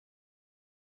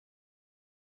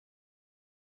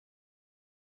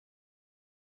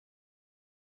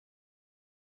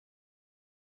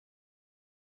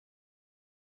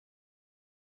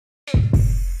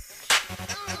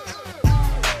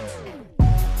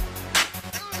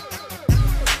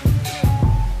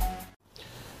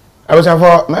was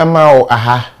for Mamma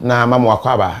aha na Mamma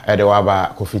Kwaba at the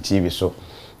Waba KOFI TV so.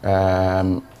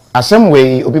 Some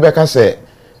way Obibeka say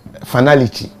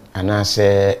finality and I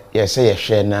say yes say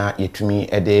share na yetumi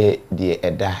ede de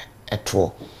eda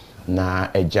etro na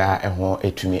eja eho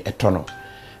etumi etono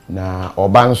na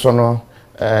oba nso no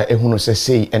ehunu se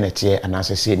sei enete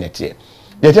anase sei nete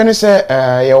yetene se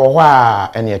ye wo hɔ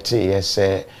a enete yes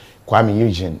Kwame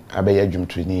Eugene abeya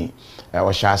dwumtuni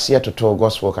wo hyase toto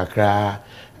gospel kakra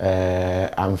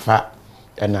amfa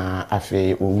na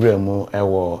afi owura mu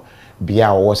ewo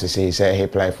bia wo se say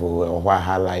hip life o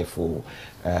high life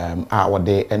a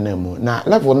wode enamu na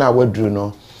level na wadru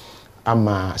no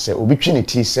ama se obi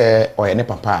twiniti se oye ne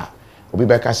papa obi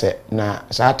beka se na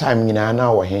saa time nyina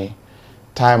na wo he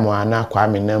time ana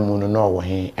Kwame namu no no wo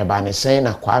he e ba ne sen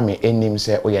na Kwame enim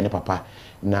se oye ne papa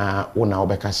na wo na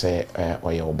obeka se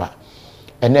oye oba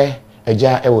ene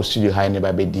eja e wo studio high ne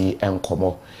ba bedi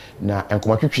enkomo na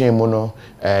enkomo twetwe mu no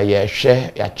ye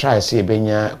hwe ya try se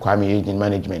ebenya Kwame Eugene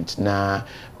management na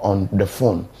on the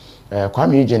phone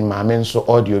Kwame Eugene maame nso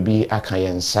audio bi aka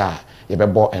yensa ye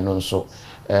bebo eno nso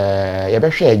ye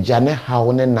behwe eja ne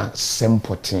hawo ne na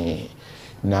sempotin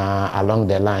na along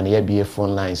the line ye be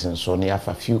phone lines nso ne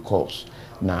afa few calls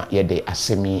na ye de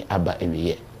asemi aba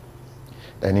ewiye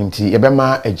nti ye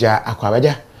bema eja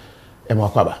akwabaja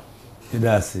akwaba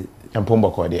idase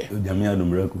empombo ko de ojame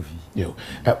adomra KOFI yo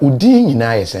udi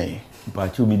nyina ye sen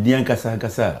pacho mi dian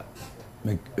kasa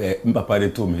mpapa de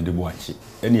to me de boachi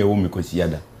ene ye wo me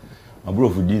kwasiada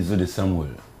abrofu di so de Samuel.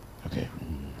 Okay.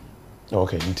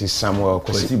 Okay, it is Samuel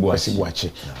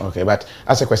Kwesibuachi. Okay, but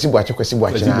as a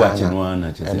Kwesibuachi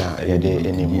na ye de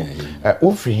enimu.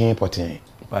 Who free him potin?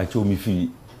 Pacho mi fi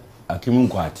akimu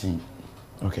kwati.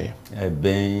 Okay.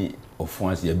 Ben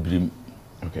offense ye brim.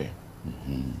 Okay.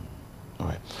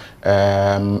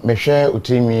 Alright. Me share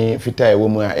utimi fita e wo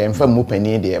mu a emfa mu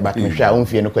pani de but me hwe a wo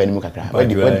mfie no kwa enimu kakra.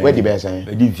 Where the best say?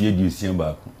 E di fie dusia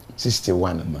ba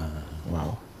 61.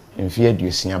 Wow. Mfie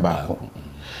dusia ba ko.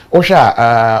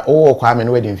 Osha o Kwame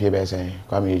no wedding fie be say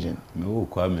Kwame Eugene. No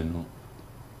Kwame no.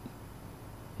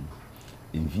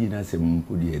 Mfie na se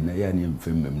mpo de na ya ne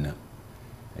mfem mem na.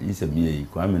 Ayi se me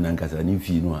Kwame na nkasa ne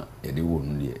mfie no a ye de wo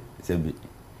no de se be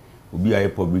obi aye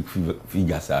public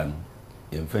figure sa no.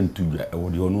 Ye mfen tudwa e wo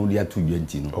de ono de atudwa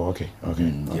nti no. Oh, okay.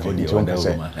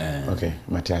 Okay,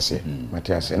 Matiase.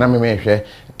 Na me hwe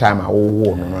time a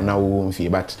wo no na wo mfie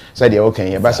but said you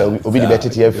okay, ba sa obi de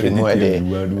betete afri mu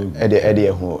ede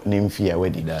ho ne mfie a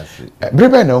wadi.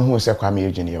 Brebe na hu se Kwame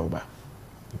Eugene ye oba.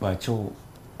 Ba cho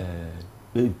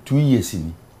 2 years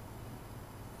ni.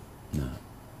 Na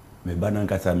me bana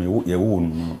nkasa me ye wo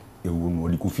no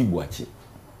di KOFI boachi.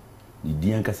 Ni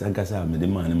dian kasa me de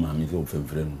man ma me so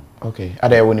femfre no. Okay.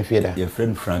 Ada ye woni fie da. Your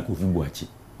friend Frank KOFI boachi.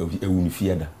 E woni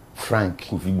fie da. Frank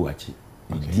KOFI boachi.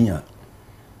 Dian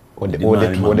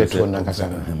Ode to na kasa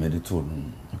na me de to.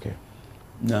 Okay.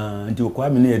 Na nti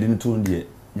Kwame ne ye de to de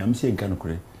nyam se nka no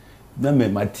kore. Na me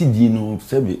matidi no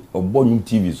sebe obonyu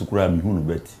TV so kura me hunu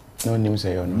bet. No nim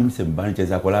se yo no. Nim se ban che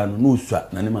zakola no no usua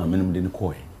na ne ma me no de ne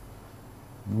koe.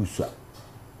 No usua.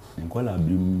 Nkola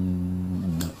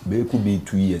bim be ku be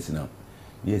 2 years now.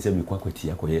 Ye se me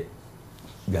kwakwati akoye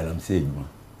galamse eduma.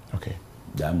 Okay.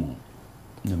 Damo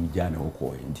na mi jana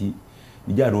okoye nti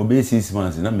mi jana obe 6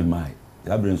 months na me mai.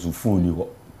 Abren so phone ni ho.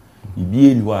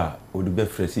 Ibie ni ho a o de be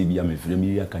fresh e bia me frɛ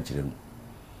mi ya ka kire no.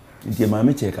 Nti ma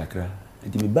me che kakra.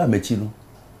 Nti me ba machi no.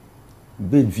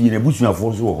 Be nfi na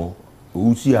busuafo so ho. O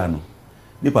usia no.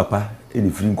 Ni papa e ni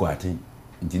free nko aten.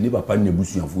 Nti ni papa na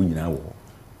busuafo nyina wo.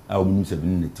 A o mu se bi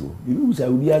ne ti wo. Bi busa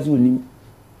obi aso ni.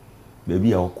 Ba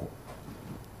bi a okọ.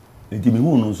 Nti me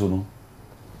hu no so no.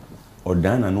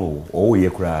 Odan na no o ye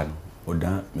kra no.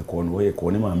 Odan me ko no ye ko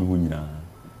ne ma me hu nyina.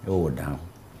 E o odan.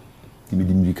 Ti me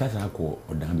di mirika sa ko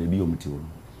odan ba bi o mti wo.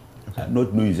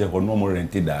 Not know you say no more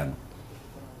rented down.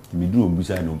 Ti me du o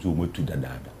busa na o so mo tu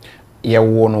dadada. Ye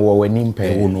wo no wo wani mpe.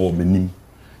 Ye wo no wo menim.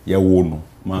 Ye wo no.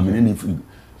 Ma me ne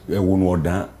ye wo no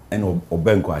odan e no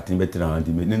obenko atin betina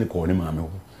anti me ne ko ne ma me ho.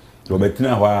 So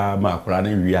betina ho ma akra na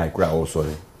wi akra o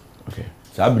sorry. Okay.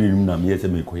 Sabri nim na me ye se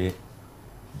me koye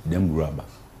dem graba.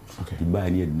 Okay. Ti ba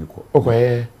ni edine ko.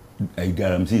 Okay. I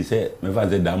guarantee say me fa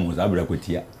say dam sabra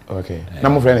kwatia. Okay. Na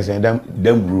mo friend say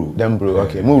dem bro.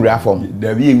 Okay. Mo wura form.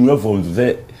 Da bi enwura form so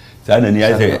say sa na ni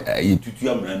say tutu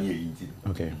amra na ye yiti.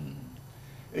 Okay.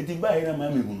 Eti ba ina ma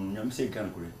me hunu nyam se kan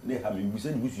kore. Ne ha me busa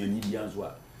ni busu ani bia so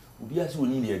a. Obi ase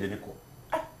oni ne edine ko.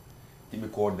 Ti me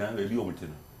ko dan ba bi o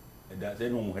mutino. Da say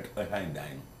no mo ha dan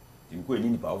no. Ti ko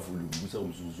ni pa ofu lu busa o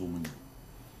mususu mu ni.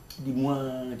 Di mo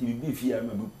ti bi fi a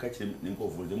ma bu ka kire ne ko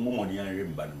ofu de mo mo ni an re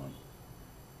mba na ma.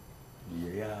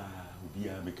 Ya obi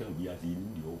a me kan obi ase ni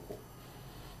di okọ.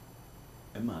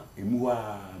 ema emuwa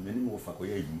meni mo fa ko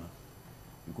ya adwuma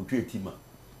ko twetima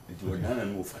nti wodana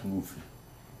no fa no ofiri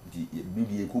nti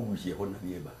bibi ko buhie ho na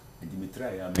ne ba nti me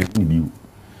try ya me biu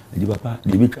nti papa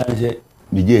de bi kan se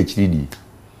me je akiri di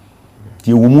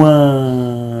ti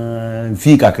wumwa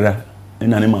fi kakra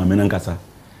ena ne ma me nan kasa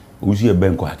usu e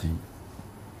ben ko atin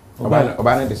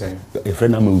oba na de say e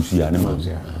friend na me usu ya ne ma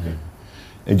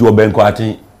nti o ben ko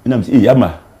atin ina me e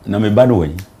yama na me ba no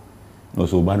wan no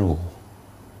so ba no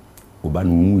oba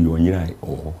no mu yo nyira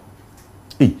o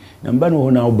na mba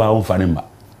no na oba on fa ne mba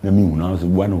na mi hu na so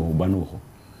oba no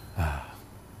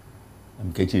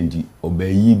am keche ndi oba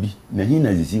yi bi na hi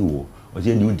na zisi wo o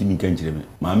se ndi untimi kan kire me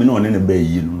ma me no ne ba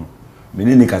yi no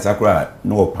me ne kasakura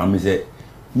no opam se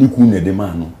ni ku ne de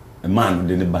ma no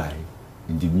de ne bai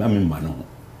ndi ma me mba no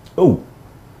oh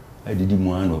I did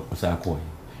mo an o sa ko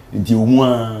ndi o mu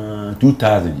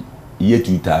 2000 year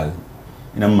 2000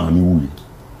 ina ma mi wuye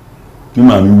ki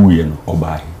ma mi wuye no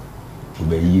oba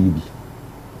yi ni bi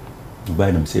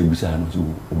oba na say busa no so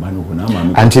oba no na ma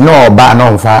mi anti no oba na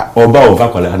onfa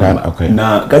kola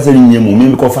na kasari nyemu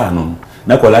mi ko fa no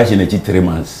na kola she na chi 3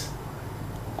 months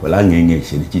kola ngenge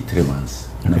she na chi 3 months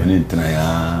na ne ntana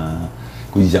ya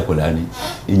ko ji kola ni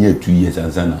enye 2 years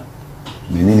ansana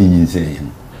me ni nyin se yen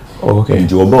okay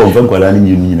nti oba onfa kola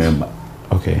ni nyin na mba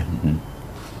okay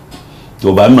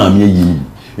to ba ma mi yi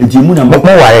nti mu na mo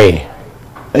ware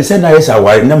ese na yesa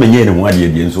ware na menye ne ho ade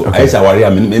ade nso ayesa ware a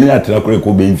me na atra kore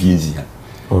ko ben fiezi ha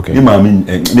okay ni mami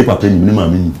ni papa ni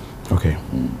mami ni okay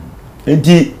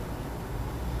enti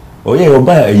oye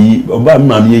oba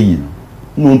mami yi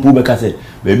no mpu be ka se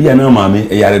be bia na mami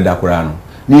e yare da kora no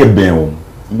ni e ben wo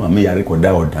mami yare ko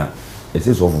da oda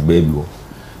ese so fu baby wo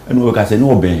eno be ka se ni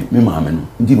oben mi mami no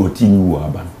ndi no ti ni wo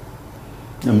aba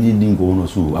na mi ndi ngo no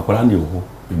so akwara ndi ho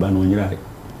be ba no nyira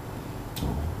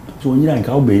so nyira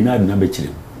nka oben na na be kire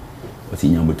o ti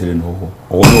nyambotere no ho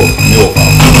o no ni wo fa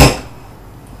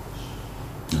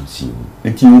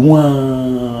nti wo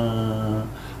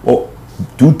o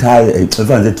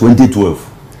 2012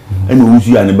 ene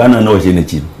wusu ya ne bana na o che na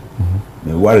chi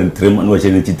me ware 3 months no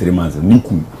che na chi 3 months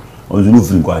niku onzu no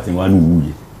firi ko atin wa no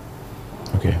wuye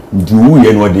okay nti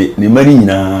wuye no de ne mari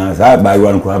nyina sa ba yi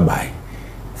wan ko bai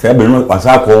sa be no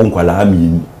kwasa ko nkwala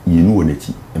mi yinu wo na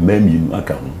chi e ma mi yinu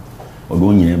aka ho o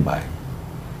do nyine bai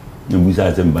ne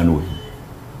busa se mba no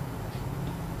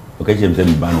okache mse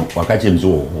mba no wakache mse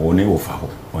wo ne wo fa ho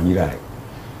onyira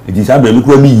edi sabre mi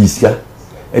ko mi yisia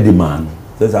e de man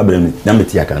se sabre mi na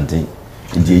meti akante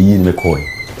edi yi me koy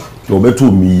to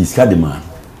betu mi yisia de man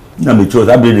na me cho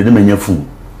sabre de menya fu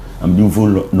am di fu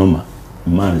no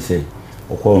man say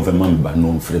okwo mfe man ba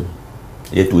no mfrem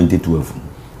ye 2012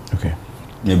 okay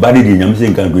ne body de nyam se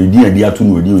nkan ko edi adi atu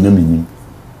no odi na mi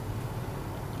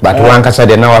but one kasa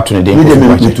de na watu ne de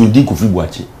me to di KOFI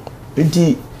buache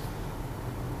enti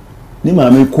ni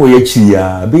ma me ko ye chi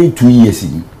ya be 2 years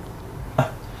ni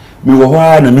me wo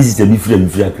ha na me sister bi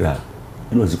frɛ akra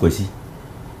eno sikwasi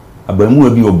abamu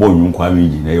abi obo nwun kwa me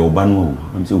Eugene na ye oba no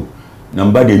am se na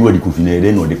mba de no adi KOFI na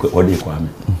ye no de kwa me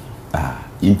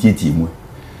intiti mu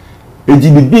edi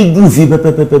bi big do fi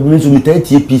pepe me so me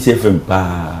tie peace FM pa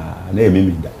na ye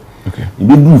me da okay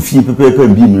bi do fi pepe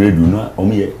bi me redu na o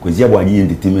me ye kwasi abwaje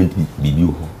entertainment bibi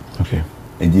ho okay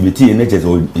edi be tie na chese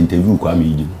interview kwa me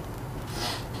Eugene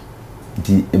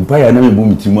nti empire na me bu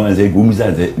mitimu anze go mi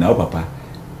sanze na papa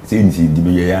se nti di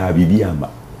me ya bibi amba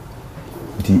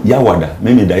nti yawada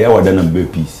me da yawada na be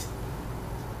peace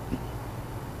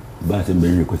ba se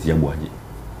be ko ti abwaje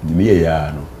di me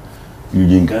ya no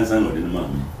Eugene kansa no de ma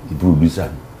me di producer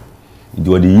nti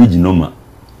o de Eugene no ma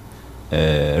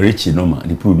Richie no ma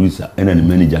di producer ena ni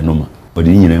manager no ma o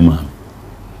de nyina ma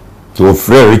so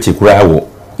frère Richie kura wo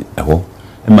eho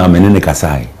e ma me ne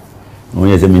kasai no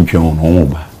ye se me ntwe ho no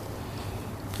ba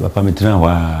papa me tena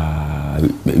wa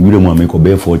wire mu ameko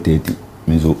be 430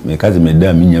 mezo me kaze me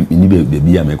da mi ni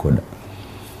be ya meko da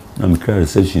na me kra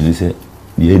reception ni se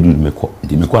ye edu meko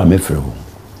ndi meko a me frɛ ho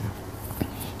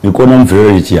meko na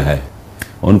mfrɛ Richie ha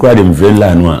on kwa de mfrɛ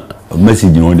la no a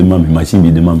message no de mama machine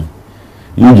bi de mama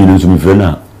Eugene so mfrɛ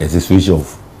na as a switch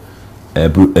off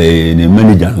ne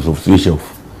manager of switch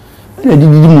off na di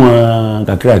mu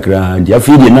kakra ndi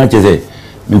afi de na chese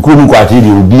me ko mu kwa ti de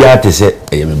obi a tese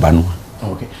me ba no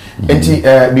okay enti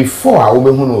before I will be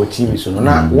on TV so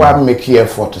na wa make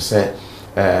effort say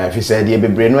if said the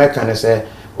bebre no e kan say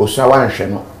osa wa nhwe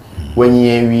no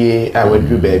wanyi wie a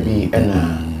wadu baabi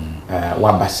na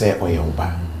wa ba say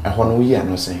oyewoba ho no wi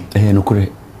ano say no kure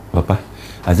papa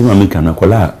azima me kan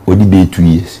akola odi be 2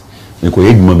 years me ko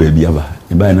yeduma baabi aba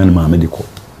e ba na ma me de ko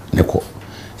ne ko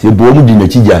se bo mu di na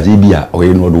chija se bia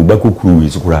oye no do ba kokuru wi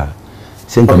sukura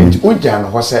Senka Uja no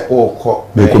hose o ko.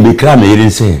 Me ko be kra me yire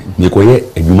se me ko ye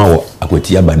adwuma wo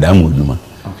akwati abada mo adwuma.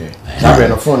 Okay. Sabe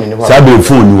no phone ni wo. Sabe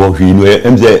phone ni wo hwi no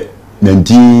emze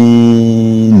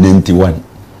 1991.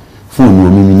 Phone wo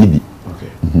mi bi. Okay.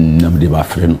 Na me de ba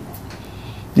frɛ no.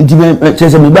 Nti me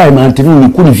chese me bai man tiri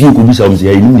ni ku ni fie ko bi sa o se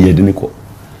ya ni ye de ne ko.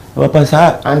 Papa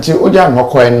sa anti uja no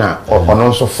ko na ono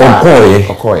nso fa.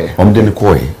 Okoye. De ne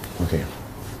ko ye. Okay.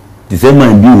 The same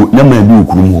man bi na man bi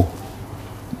okurum ho.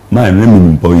 Man na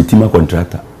minimum politima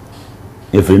contractor.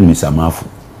 Ye friend mi Samafu.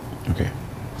 Okay.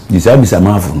 This abi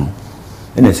Samafu no.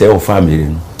 Ene say o family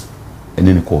no.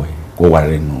 Ene ne ko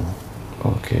ware no.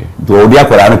 Okay. Do obi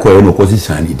akwara no ko no ko si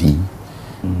sani din.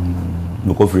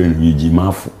 No ko friend Eugene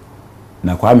mafu.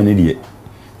 Na kwa me ne de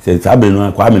say sabe no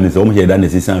kwa me ne say o mo he da ne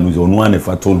si sani so no ane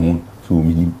fa to no so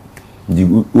mi. Di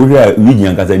o ria Eugene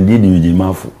ankasa ndi Eugene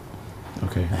mafu.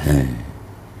 Okay.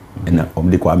 Na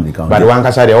omde kwa America. But one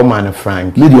kasa de o man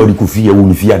Frank. Lady odi Kofi ya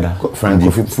wonu fiada. Frank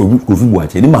Kofi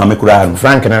Buache. Ni ma me kura no.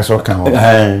 Frank na so kan ho.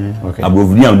 Okay.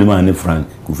 Abrovini am de ma ne Frank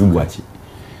Kofi Buache.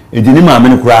 Edi ni ma me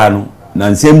ne kura no. Na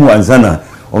nsem ansa na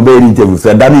on be interview.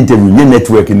 So that interview nye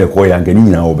network ne ko ya nka ni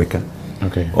nyina obeka.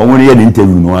 Okay. On woni ye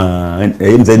interview no a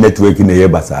em say network ne ye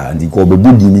basa ndi ko be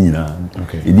budi ni nyina.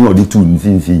 Okay. Edi odi tu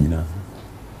nfinfi nyina.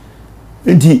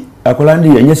 Enti akola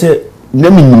ndi enye se na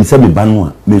minim se be ba no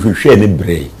a me hwehwe ne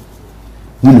brei.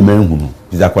 Ni men hu no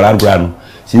bizakola kura no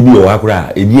se bi o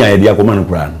akura edi an edi akoma no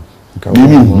kura no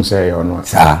ni hu se yo no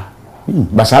sa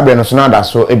basa bre no so na da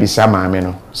so ebisa maame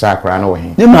no sa akura no we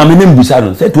ni maame ne mbisa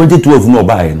no se 2012 no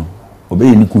obae no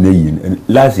obae ni kuna yi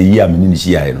last year me ni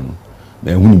shi aye no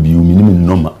me hu ni bi o mi ni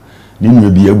noma ni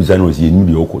nu bi abisa no se ni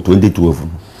bi okọ 2012 no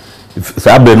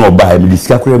sa bre no obae me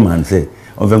disika kura man se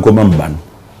on ven ko man ba no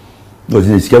o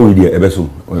se disika we di ebeso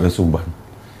ba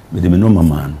me de me no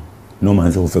mama no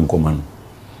man se o fen ko man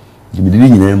the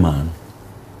beginning in man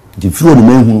the few the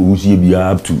men who see be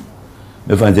up to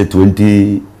me find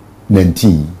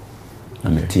 2019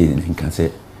 and the can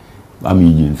say I'm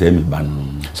Eugene say me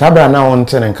ban sabra na won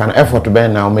ten kan effort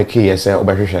ben na make yes e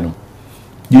obehwehwe no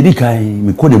didi kai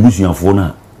me ko de busuafo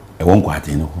na e won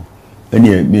kwate ne ho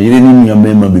ene me yire ni nua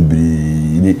mema bebre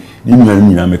ni nua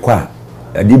ni na me kwa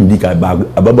ade bi kai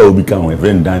ababa obi kan ho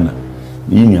friend Dana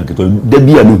ni nua keto da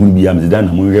bia no hu bia me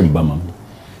Dana mo hwe mba mam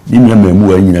ni nua memu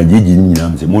wa nyina jeji ni nyina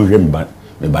me mo hwe mba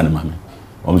me ba na mam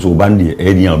o so bande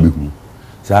e ni obi hu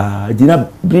sa dina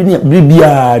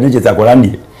bia ne cheta kola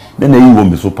ndi na yi wo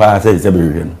me so pa se be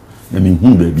hwe no na me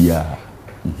hu ba bia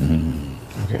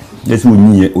okay yes wo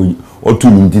nyi o tu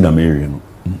ni na me hwe no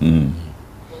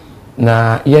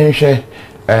na yenhwe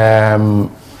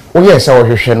wo ye se wo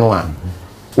hwehwe no a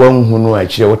won hu no a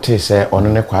kire wo te se ono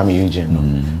ne KOFI Eugene no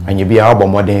anye bia wo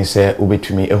bomoden se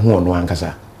obetumi ehu ono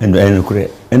ankasa eno kure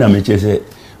ena me che se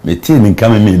me ti ni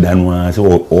kama me danu a se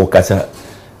o kasa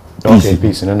okay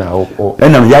peace no na o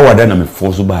ena ya wada na me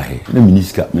force ba he na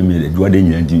minister me duade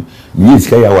nyina ndi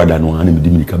minister ya wada no na me di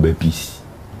minister ba peace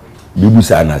bibu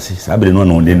sa na se sabre no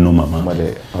no de no mama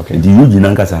okay ndi Eugene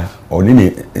ankasa o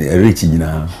ne rich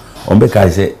nyina o be ka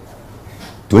se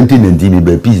 2019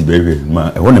 ba peace ba hwe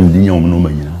ma e ho na me di nya o no ma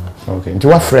nyina okay nti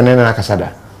wa frɛ ne na kasa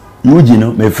da Eugene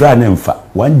no me fra na mfa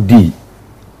one day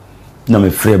na me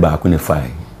frɛ ba ko ne fai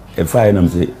e fai na me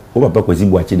se o papa kwasi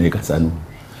buache na kasa no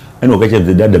eno ka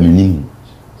che dada me nim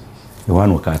e wa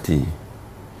no ka te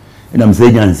e na me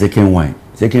se jan second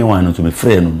one no so me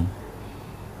frɛ no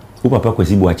o papa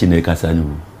kwasi buache na kasa no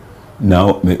na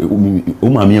o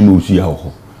ma me me usu ya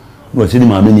ho no se ni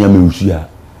ma me ni me usu ya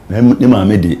ni ma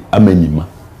me de amanima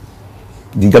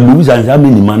di ka bi usa nsa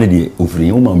amanima ne de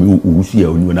ofiri o ma me usu ya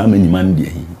oni na amanima ne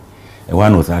de e wa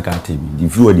no sa ka te bi di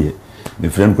fi o de me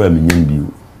friend ko me nyam bi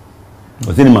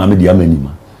o se ni ma me de amanima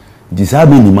di sa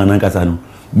amanima na kasa no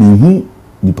me hu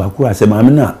di pakura se ma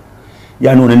me na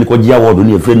ya no ne ko gia wodo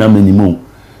ne friend na amanima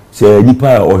se ni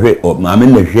pa o hwe ma me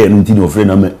na hwe no ti no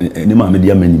friend na ni ma me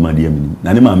de amanima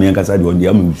na ni ma me kasa de o de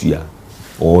amusu ya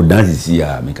o dance si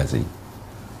ya me kasa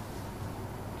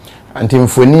anti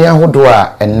mfoni ahodo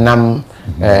a enam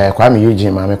KOFI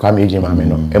Eugene maame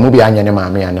no emu bi anya ne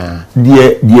maame ana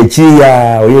die chi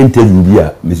ya o ye interview bi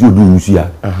a me si odu musu ya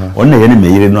on na ye ne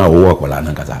meyire no a wo akola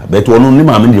na kasa but ono ne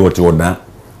maame de wote oda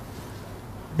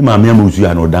ne maame amusu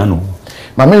ya no oda no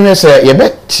maame hwe se ye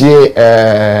betie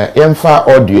yemfa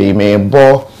audio yi me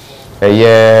bo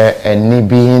ye eni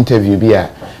bi interview bi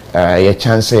a ye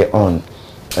chance on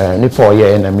nipa o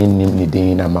ye na minim ni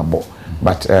din na mabo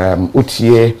but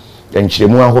utie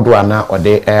enchiremu ahodo ana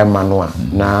ode manu a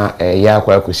na ya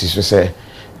akwa akosi so se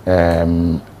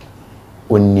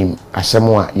onim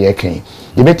asemu a ye kan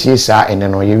ye betie sa ene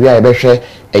no ye wia ye behwe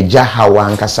eja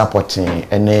hawa nka supporting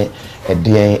ene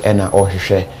edien ena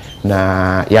ohwehwe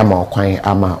na yama okwan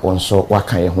ama wonso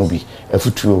waka ye ho bi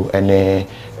afutuo ene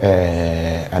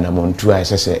anamontu a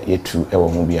sese yetu ewo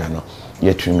ho bi ano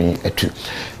yetumi etu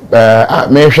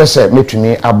me hwe se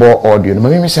metumi abo audio no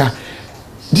mami sa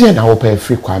die na wo pa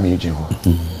free KOFI Eugene ho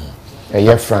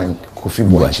ye Frank KOFI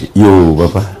Boachi yo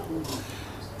papa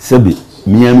sebi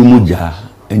miami muja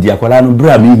ndi akwala no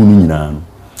bra mi hunu nyina no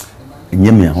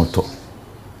enye me ahoto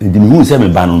ndi mi hu se me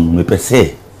ba no me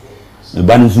pese me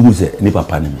ba no sugu se ni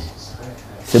papa ne me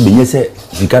sebi nye se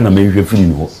sika na me hwe firi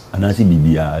ni ho anasi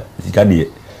bibia sika de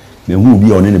me hu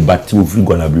bi one ne bati ofiri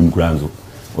kwa na brim kura nzo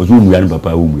ozo mu ya no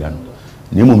papa wo mu ya no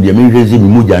ne mum de me hwe se bi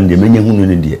muja nde me nye hunu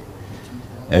ne de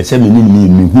se me ni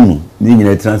mi hu ni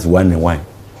nyina trans one and one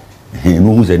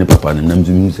no hu se ni papa ne nam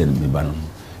zo mi hu se me ba no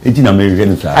eti na me hwe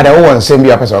no sa ada wo nsem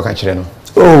bi apesa waka kire no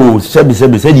oh sebi se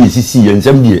di sisi ye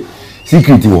nsem die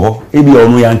secret wo e bi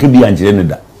onu ya nke bi ankire ne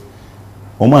da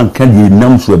o man ka di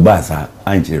nam so ba sa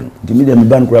ankire no nti me de me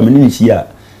ban kura me ni hia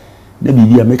na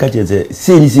bibia me ka che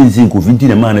se ni KOFI nti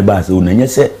na man ne ba sa o na nye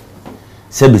se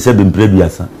sebi mpredua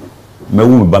sa me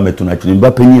wo me ba meto na twene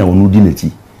ba panyi a onu di na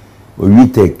ti o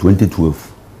retake 2012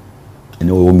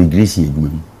 ene o migration eduma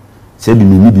mu sebi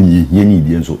me ni bi ni hia ni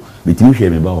bi enso metimi hwe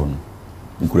me ba ho no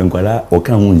nkurenkwala o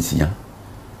kan ho nsia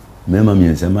mema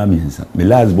miensa ma miensa me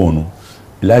last born no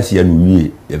last year no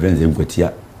wie e friends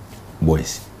enkotia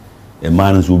boys e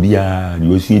man so bia the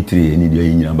osu 3 ni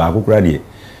de nyina ba akokora de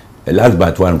last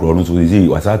but one kro no so say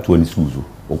wasa to ni school so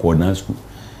o ko na school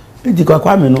enti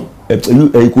kwa me no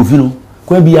KOFI no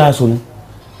kwa bia so no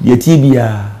de ti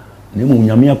bia na mu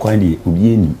nyame akwan de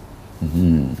obi eni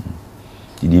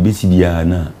ti de be si bia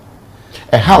na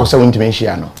how so won't mention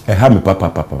ya no ha me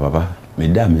papa me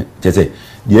da me chese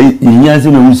ye nyanse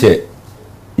me hu se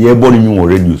ye body nyu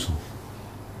radio so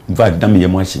in fact da me ye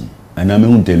machine ana me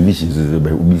hu television so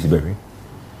be obi si be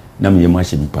na me ye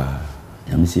machine pa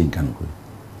ya me se nkan ko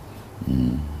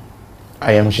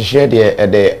I am share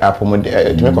the apomod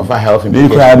to make of health me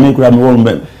kura me won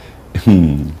be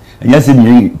nyanse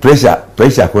me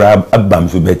pressure kura abam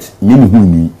so bet nye me hu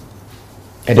ni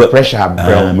the pressure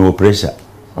bro me pressure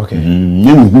okay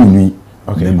nye me hu ni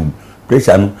okay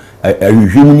pressure no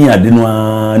ahwehwem ni ade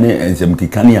no ne ensem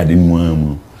keka ni ade no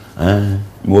amu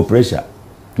mo pressure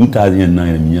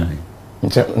 2009 minya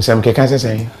nsem keka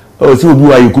sesen o se obi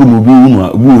wa yekuru mo bi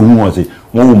hu o se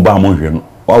won ba mo hwe no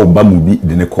wa ba mo bi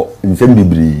de ne ko nsem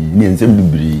bibiri ni nsem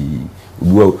bibiri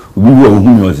obi wa hu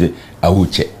mi o se awo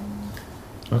che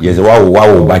yes wa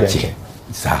ba che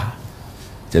sa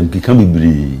sem keka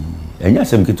bibiri enya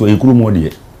sem keto yekuru mo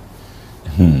de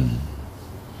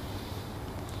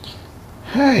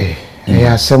hey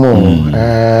ya semo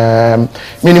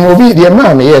minimo bi de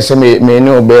ma me yes me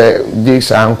no be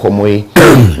this ankomo yi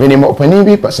minimo pani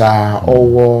bi pasa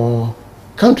owo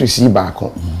country si ba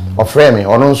ko ofre me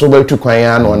ono nso ba tu kwan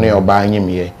ya no ne oba anyim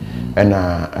ye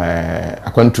na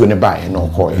akwantu ne ba ye no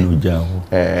ko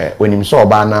ye onim so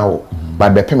oba na wo ba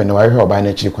be peme ne wa hwe oba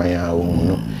na chi kwan ya wo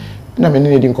no na me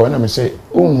ne di nko na me say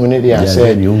ohun ne dia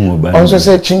say onso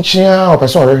say chinchia o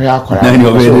person hwe akora na ni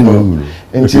obe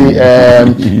ne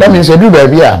nti that means edu ba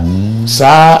bia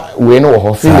sa we no wo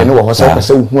ho fi we no wo ho say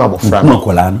pese ohun abofra no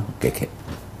akola no keke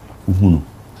ohun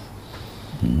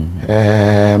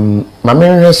ma me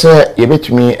hwe say ye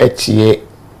betumi atie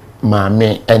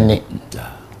maame ene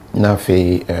na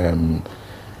fe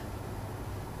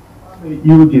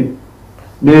Eugene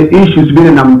the issues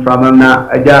been am from na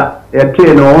aja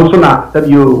yake no also na that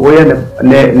you oye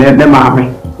ne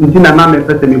maame nti na na me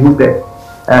pese me hu te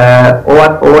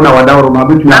o na wada ro ma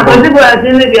bitu na ko dibo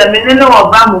asini bia me ne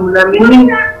oba mum na me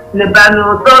ni ne ba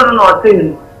no so no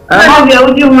tin ma bia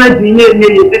uji ma di ne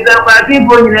ye peta kwa ti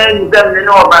bo nyina ni dam ne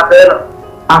oba be no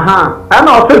aha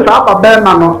ana o se sa pa be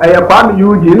ma no KOFI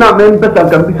Eugene na me pese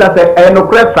gambisa se no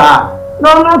kresa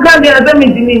no ka bia se me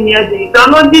di ni ase to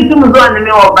no di tum zo ne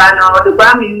me oba na o de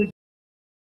KOFI Eugene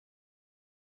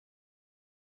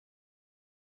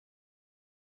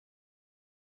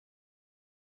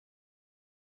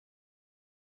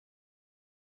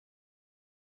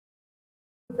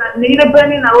ni le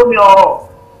bani na o mi o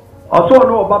also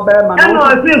no oba be ma no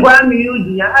fi KOFI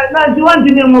Eugene na ji won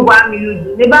ti ni mu KOFI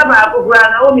Eugene ni baba akokura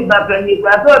na o mi ba pani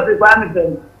kwa so fi KOFI pani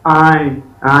ai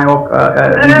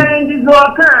ndi zo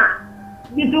kan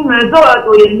bitu me zo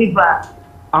to ye ni ba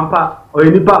ampa o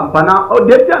ni pa na o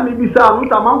de tia mi bisa no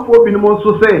tamanfo bi no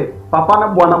so say papa na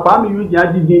bo na KOFI Eugene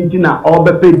agidi ntina o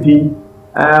be pe din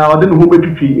o de no ho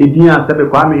betwitwi edin a se be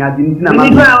KOFI agidi ntina ma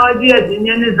ni ba o di edin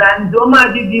ne za ndo ma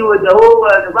agidi o da ho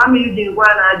KOFI Eugene kwa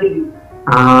na agidi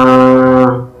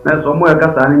na so mo e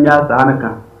ka sa ni nya sa na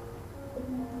ka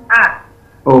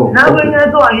na we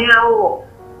nya to here o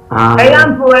I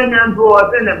am poor and I'm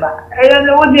poor, Peneba. I don't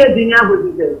know what you're doing.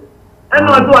 I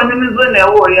know to an Amazon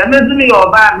away. I'm assuming your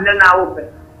bag then I open.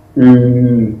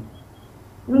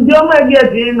 You might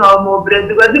get in or more bread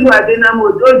because you are in a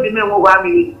mood. Don't you know what I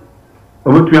mean?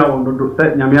 What you want to say,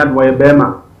 Yamiad by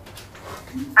Bema?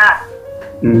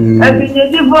 I think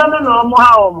you don't know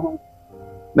how.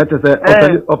 Let us say,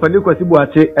 of a new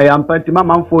Quasibuache, I am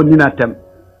Pantima for Ninatem.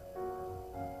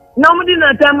 Nobody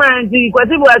not tell me what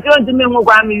you want to make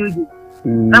ME-KUAMI Eugene.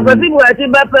 Na kwa sibu ati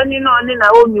bapa ni no ni na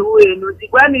omi uwe no si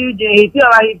kwa ni Eugene hiti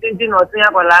wa hiti no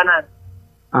sinya kwa lana.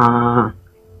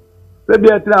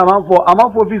 Sebi ati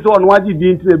amafo fi so no agi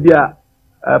di ntire bia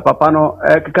papa no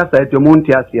keka sa eti mo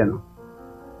nti ase no.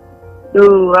 So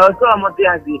mo ti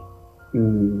ase.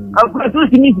 Akwa so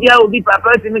simi bia obi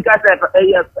papa simi kasa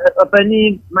papa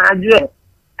ni maadwe.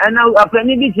 Ana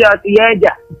apani bi ti ati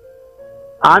yeja.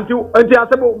 Anti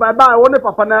asebo baba woni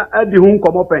papa na adi hu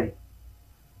nkomo pen.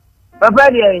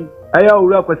 Papa dia aya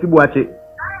owura Kwasibu ache.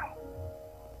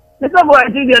 Nso bo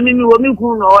ache dia mimi wo mi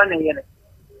ku no wona yere.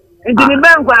 Nti ni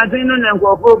ban kwa atin no na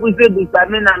nkofo ku se bi pa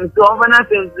me na mso on na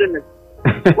femfre me.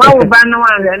 Wa wo ba no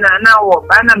wa na wo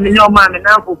ba na me nyo ma me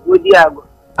na fofu di ago.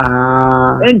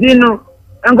 Nti no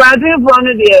nkwa atin fo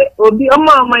no de obi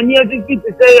ọma ni ati ti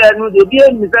se ye no de bi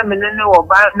emi se me ne wo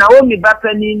ba na wo mi ba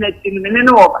pani na ti me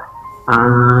ne wo ba.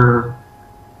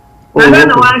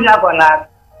 Na wa ja kola.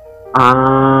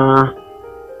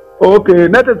 Okay,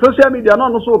 net social media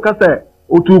no so kase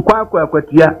otukwa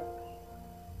akwatia.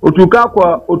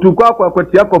 Otukwa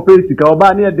akwatia ko page ka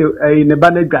oba ne de ne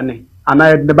ba ne dwane.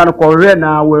 Ana ne ba no ko re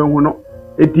na we hu no.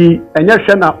 Eti enye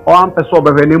hwe na o ampe so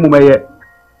obehwe ne mumeye.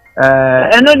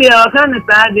 Eno de o kan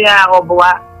sa de a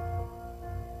oboa.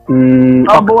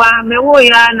 Oboa me wo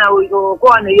ya na o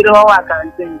ko na yire ho wa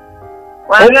kantin.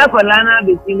 Wa ya kola na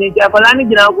be tini ja kola ni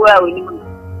gina ko a we ni mu.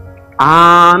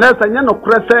 Na sanya no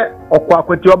krese okwa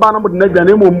akwati oba na bod na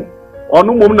dwane mom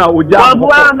onu mom na oja obo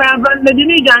ma ba de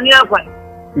ni dwane akwa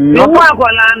mi wo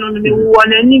akola no mi wo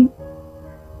na nim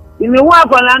mi wo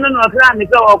akola no no kra mi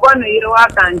so okwa na yire wa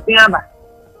kantin aba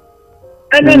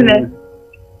enene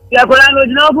ya kola no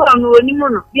dina ko no oni mu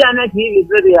no bia na TV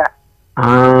zuri ya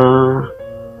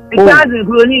itazi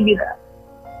kroni bi da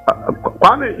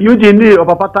kwame Eugene o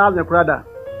papa 1000 krada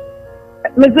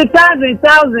Mr.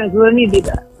 1000 kroni bi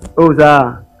da.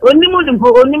 Oza. Onimu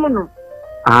no.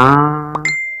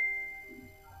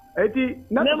 Eti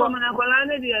na mo na kola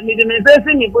ne dia mi de me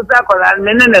pesi mi busa kola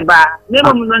me ne ba. Ne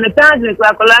mo no ne tanze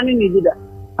kwa kola ne ni dida.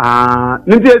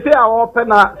 Nti ese a open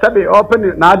na sabe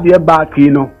open na ade ba ki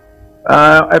no.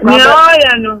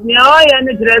 Ni oya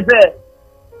ne trese.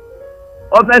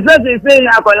 O pesa se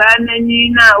akola ne ni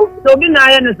na so bi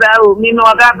na ya ne sa o mi no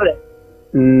gabre.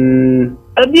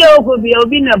 Ebi oko bi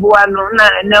obi na buwa no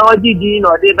na ojidi no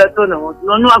de beto no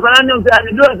akwala no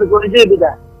ani do so ko je bi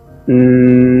da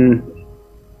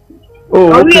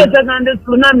obi e ta kan de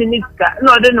tsunami niska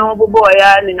no de no bobo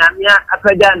ya ni na mia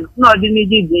afaja no de ni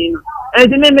jidi no e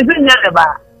ti me se nya ne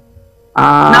ba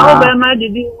na o be ma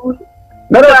didi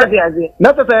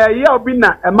na ta ya obi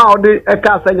na e ma o de e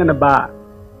ka asanya ne ba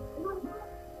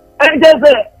e je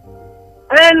se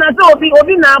na so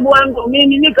obi na abu ango mi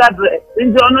ni kabre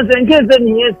nti ono se nke se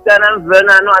ni yeska na mfre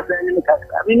na no asani ni kabre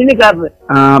mi ni kabre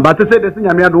but say de se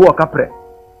nyame ado wo kapre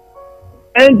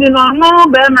nti no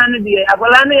be ma ne de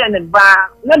akola ne ye ne ba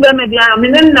ne be me bia mi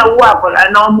ne na wo akola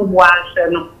na omumu ahwe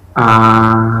no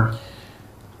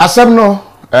asem no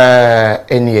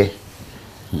enie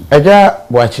eja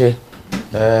boache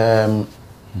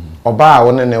oba a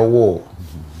wona ne wo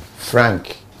Frank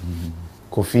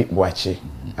Kofi boache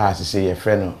asese ye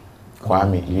freno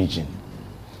ME-KUAMI Eugene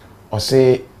o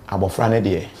se abofra ne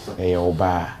de ye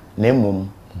oba na mum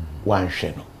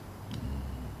wanhwe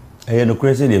no no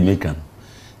krese de mekan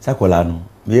sakola no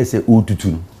me se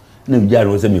otutu no na bia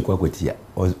no se me kwatia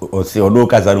o se odo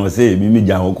kasa no se mi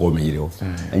gya ho ko me yire ho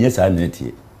enye sa na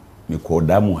tie me ko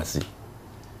da mu ase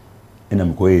ena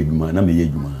me ko edwuma na me ye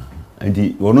edwuma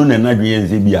nti ono na na dwen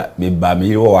se bia me ba me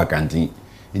yire ho wakantin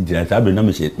nti na tabe na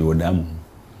me she me oda mu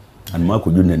anuma ko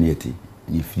dun na ne eti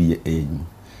ni free edwuma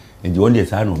nti won de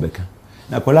sa na obeka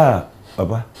na kola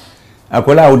papa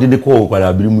akola odide ko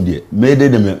kwala birimu de me de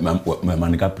me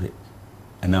manika pre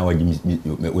ana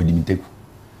wadi miteku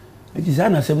eti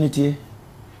sana semnetie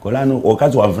kola no o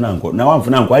kazo wamfuna anko na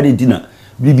wamfuna anko ade ntina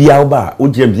bibia oba o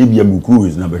james bibia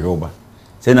ME-KUAMI na behwe oba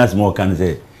say na small kan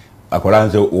say akola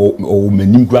say o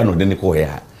manim kura no de ne ko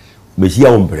ya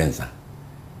mehia wo mprensa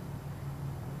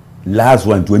last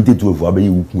one 2012 abayi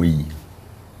wuku yi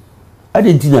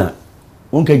ade ntina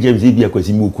wonka james bibia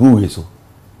kwasi ME-KUAMI so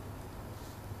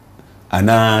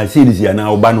ana series ana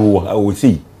oba no o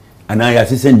sei ana ya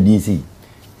sesen DC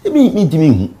me timi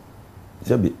hu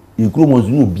sabe ikuro mo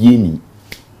zunu bie ni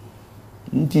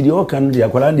nti de o kan de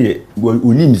akwala de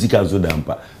oni musika so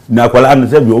dampa na akwala no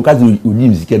sabe o kaza oni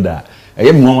musika da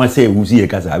eye mo wa say hu si ye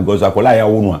kasa because akwala ya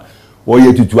wo no a o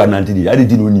ye tutu anante de ade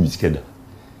di no oni musika da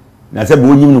na sabe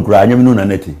o nyim no kura anyam no na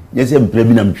nete ye se mpre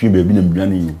bi na mtwe ba bi na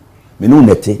mdwane yi me no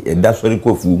nete e da sori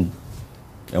kofu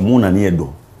e mo na ne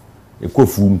edo e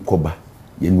kofu koba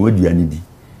ye no aduane di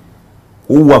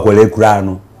o wa akwala kura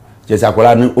no just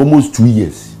akwala no almost 2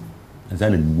 years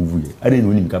azana ni move ye ade no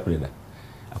oni mka preda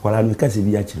akwala no kase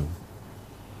bi a kire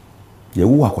ye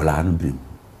wo akwala no brem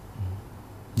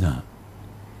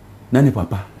na ni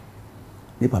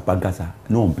papa gasa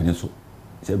no ompene so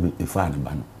se be fa ne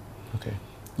ba no okay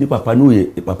ni papa no ye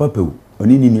papa pew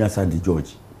oni ni mi asa di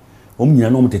George nyina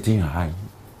no mtete ha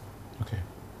okay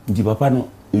ndi papa no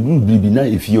edu bibi na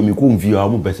efio me ko mfio a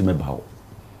mo pese me bawo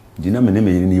ndi na me ne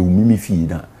me ne ewumi fi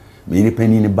na me ne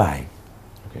pani ne bai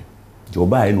okay jo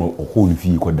bai no okọ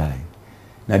nfi ko dai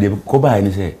na de ko bai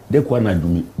ne se de kwa na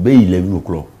dumi be 11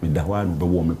 o'clock me da wa no be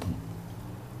wo me pon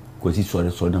ko si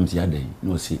so dam si adai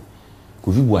no se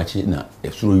ko fi buache na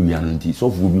esoro wi anu nti so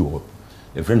fu bi ho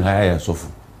e friend haya ya sofu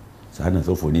sa na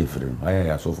sofu ni friend haya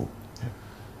ya sofu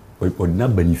o na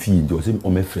banifi nti o se o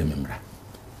me frɛ me mra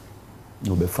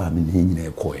no be fa me ne nyina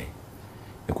ekoe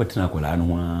ekotena akola no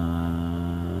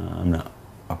na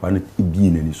papa no bi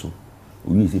na ni so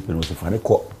o ni se pe no se fa ne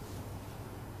ko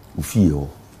o fie o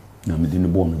na me de ne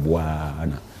bo me boa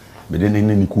na me de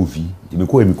ne ni KOFI ti me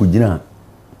ko e me ko gina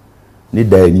ne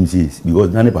da ni says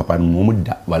because na ne papa no mo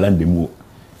da walande mu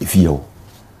e fie o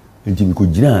nti me ko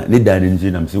gina ne da ni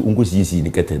se na me se unko si ni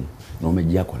keten na o me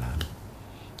gi akola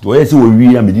no ye se wo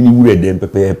wi ya me di ni wure dem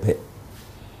pepepe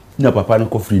na papa no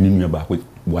kofri ni nua ba ko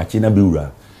wache na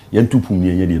bewura ye ntupum ni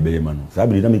enye de be ma no sa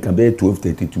be na me kan be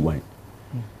 12:31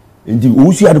 nti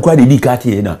o su ade kwa de di ka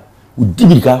tie na o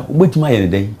dibika o betima ye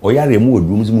den o yare mu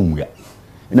odum so mu ya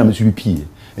na me su bi pie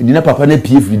ndi na papa na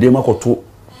pie fri dem akoto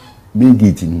main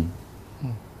gate ni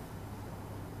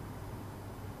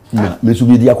na me su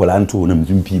bi di akola nto na me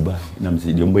su pie ba na me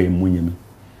se de mbo ye munye me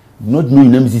not knowing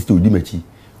na me sister odi machi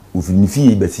o fi ni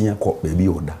fie besia ko ba bi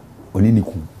oda oni ni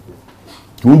ku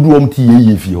to du om ti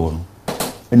ye fie ho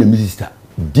no na me sister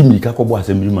di mi ka ko bo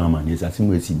asembiri mama ni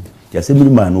asasimu asi ti asembiri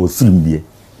mama no film die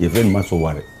ye friend ma so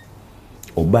ware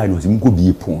oba ni osimu ko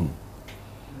bie pon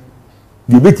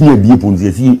de beti bie pon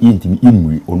ze si intimi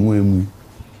imuri onu emu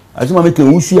asuma me ke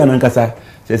usu anankasa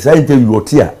se sai interview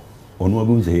otia onu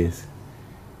abu say yes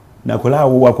na kola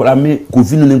wo akola me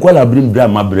KOFI no nkola brim bra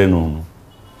ma bre no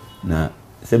na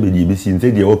se be di be si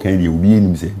nse de o kan de obi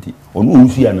enim se nti onu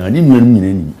usu ana ni nua nyina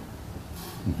ni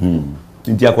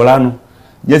nti akola no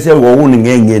je se wo wo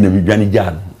ngenge na bidwane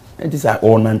gya no nti sa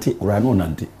o nante ora no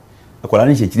nante akola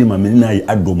ni hekiri ma me na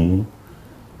adomu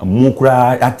mu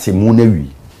kura ate mu na wi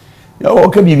o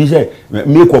ka bibi se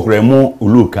me kokora mu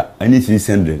oloka ani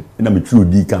 600 na me tru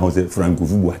di kan ho se franco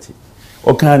fu buache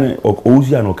o kan o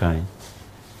usu ana o kan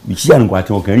bi chi ana ko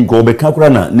ate o kan ko be ka kura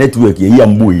na network ye ya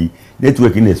mbo yi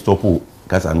network ni stop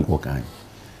kasa no ko kan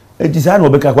enti sa na o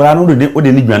be ka kura no de o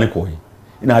de ni dwane ko yi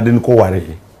ina ade ni ko ware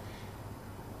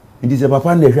enti se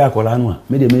papa na hwe akola no a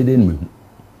me de nme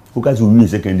o ka so wi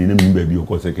second na mi ba bi o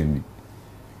ko second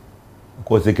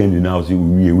ko second now si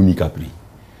wi uni kapri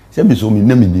se mi so mi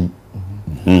na mi ni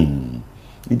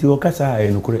enti o kasa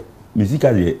e no kore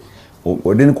musica de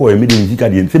o de ko e mi de musica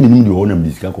de se mi nim de o na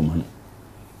musica ko man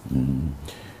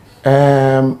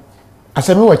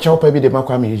asemi wa chawo pa bi de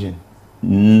ME-KUAMI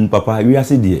Eugene papa wi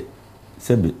ase de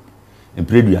se be en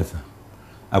preduasa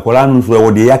akola no so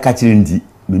o de ya ka kire ndi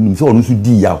me so onu so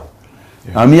di ya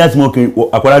ami asmo ke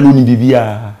akola no ni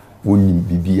bibia woni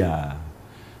bibia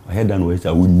aheda no we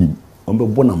sa woni ombe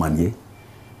bona manie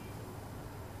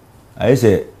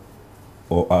ayese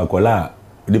o akola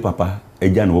de papa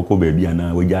eja no ko ba bia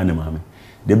na we ja ne mame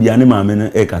de bia ne mame no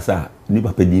e kasa ni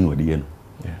papa din no de ye no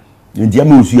ndia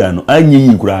me usu ya no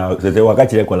anyi kura se waka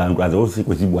kire kola nkura se o si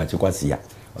kwesi buache kwase ya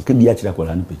oke bia kire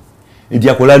kola no pe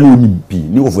ndia kola no ni pi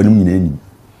ni ofo ni nyina ni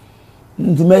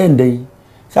ntume ndai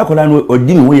sakola no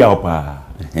odi mi wo ya opa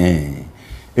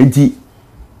enti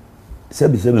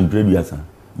sebi preduasa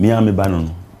mi ame ba no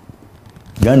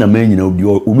Ghana man nyina obi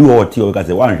wo ti o ka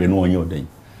se wanhwe no onye odan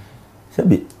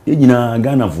sebi nyina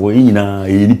Ghana fo nyina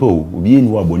nipa obi ni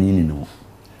wo aboni ni no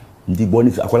ndi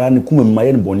boni akola ni kuma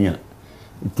maye ni boni a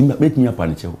timba betnya pa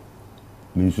ne chewo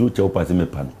mi nsu chewo pa se me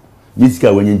pa no mi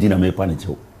sika wanye ndi na me pa ne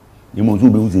chewo ni mo nso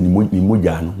be uze ni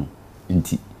moja no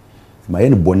nti maye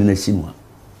ni boni na shinwa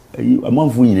ayi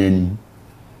amanfo nyina ni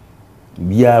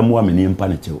bia mo amene mpa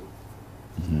ne chewo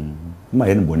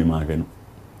maye ni boni ma hwe no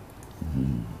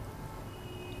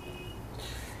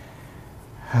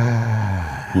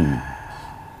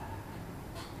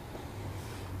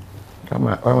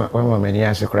Wama many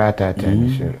as a crata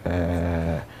tension.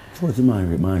 For the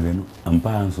man, and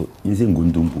Panso is in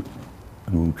Gundumpu.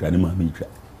 No, Tranima Mitra.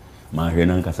 My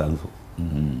Renan Casanso.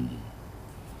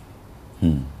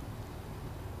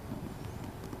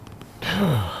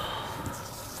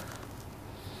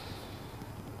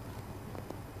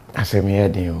 I say, me,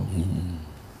 deal.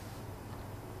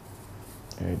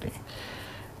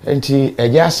 Enti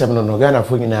eja asem no Ghana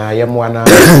fo nyina yemwana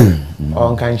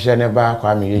on kan hye ne ba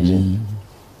KOFI Eugene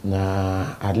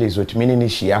na at least otimi ni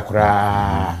hia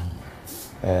akora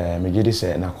me gidi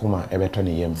se na kuma ebeto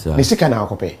ne yem ni sika na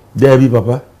akope Dabi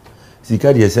papa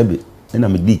sika de sebe na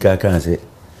me di ka kan se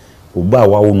oba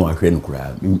wa wo no ahwe no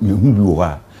kura me hu bi wo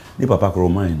ha ni papa kro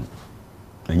man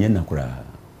anye na kura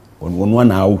wonu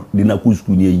na awu di na ku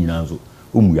school ni nyina so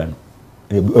omuya no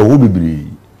ewo bibiri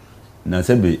na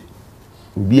sebe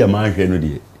obi ama ahwe no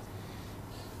de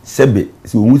sebe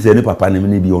si omu se ne papa ne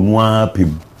me bi onu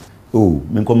apem oh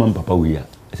me nkoma papa we ya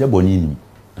se boni ni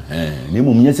ne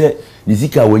mum nye se ni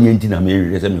sika wonye nti na me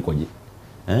hwe se me koje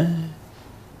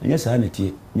nye sa na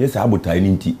tie nye sa abotai ni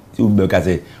nti si obi ka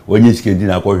se wonye sika nti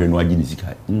na akɔhwe no agi ni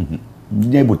sika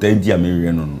ne abotai nti a me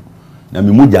hwe no na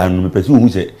me muja no me pese ohu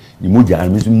se ni muja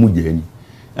no me so muja ni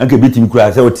anka betimi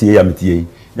kura se otie ya metie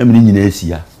na me nyina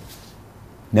asia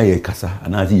na ye kasa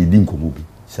ana se ye di nkomo bi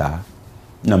sa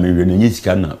na me hwe no nye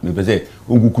sika na me pese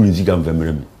ongukuru sika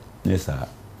mfamere me ne sa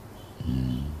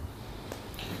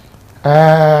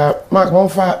Mark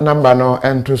monfa number no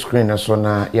enter screen so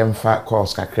na yemfa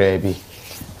calls kakra bi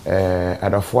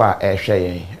adofo a ehwe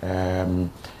yen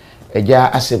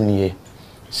eja asemnie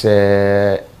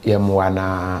se yemwa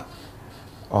na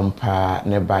ompa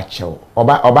ne bachew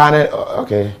oba ne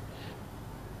okay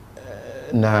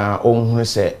na onhunu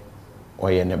se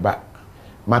oye ne ba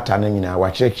mata na nyina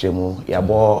wa chekche mu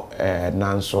yabo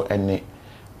nanso ene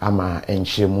ama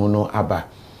enchemu no aba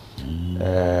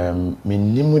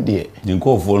minimu de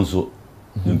nkofo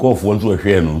nso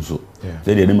ehwe no nso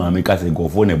se de ne ma me ka se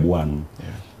nkofo na ebo anu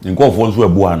nkofo nso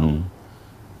ebo anu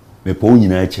me po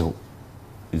nyina achew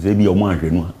ze bi o mo ahwe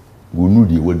no gonu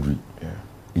de waduri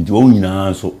nti o nyina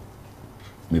nso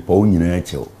me po nyina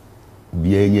achew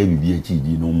bia nya bibia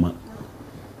chidi no ma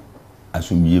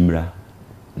asumie mra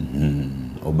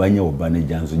obanya obane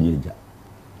janso nyeja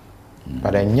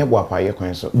Pada nyebo apaye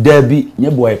kwan so Dabi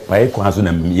nyebo apaye kwan so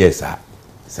na yesa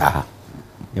sa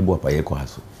nyebo apaye kwan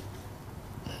so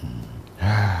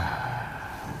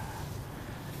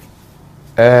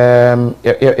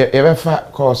Ebefa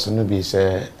course no bi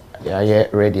se ya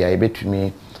ready I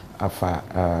betumi afa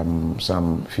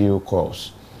some few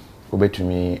calls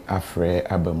obetumi afre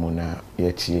abamuna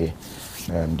yetie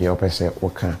the opposite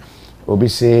waka obi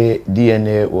say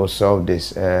DNA will solve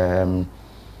this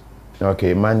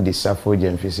okay, man the safo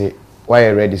jemfi say why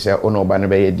ready say ono ba no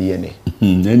be DNA.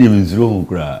 Any minzuro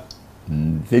hunkra.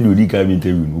 Say do di ka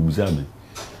interview no busa me.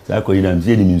 Say ko ina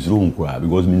say ni minzuro hunkra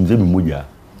because minze mi moja.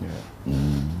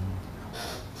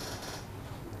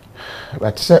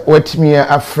 But say what me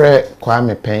afre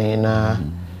KOFI pen na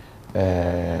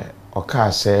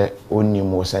oka say onim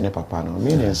wo say ne papa no.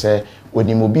 Meaning say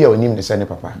onim obi a onim ne say ne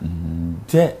papa.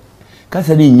 Say ka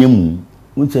say ni nyemu,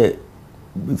 wo say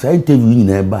say interview ni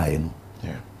na ba ye no.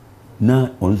 Na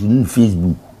on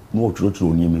Facebook no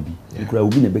trotro ni bi kura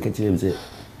obi na be ka kire say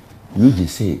you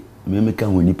just say me ka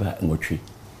ho nipa ngotwe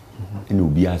ene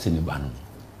obi ase ne ba no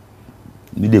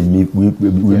ni de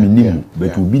we nim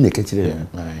but obi na ka kire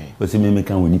o say me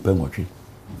ka ho nipa ngotwe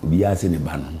obi ase ne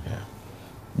ba no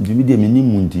ndi mi de me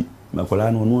nim nti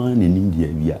makola no no na nim dia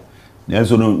bia na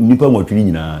so no nipa ngotwe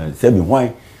nyina say be hwan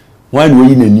no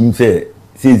yi na nim say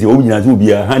obi nyina say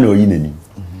obi ha na oyi na nim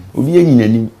obi yi na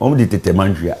nim o de tete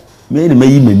manhwea me ne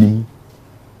mayi manim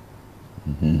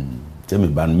te me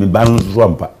ban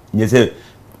rompa nye se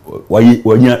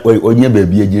wonya ba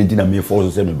bia genti na me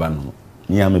force se me ban no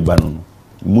nya me ban no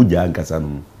muja ankasa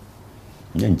no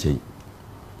nya nchei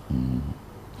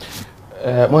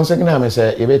monsegna me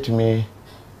se yebetumi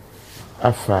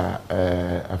afa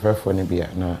afafo ne bia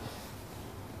na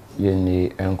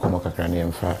yeni enkomo kakra ne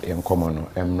emfa enkomo no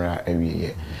emra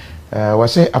awiye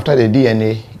was say after the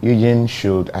DNA Eugene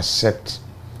should accept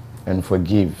and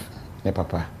forgive ne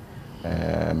papa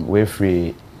we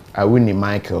free awuni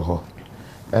Michael ho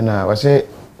and was say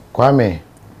Kwame,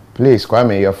 please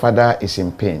Kwame, your father is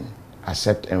in pain,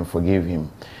 accept and forgive him.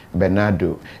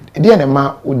 Bernardo dia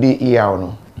ma udi iya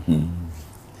no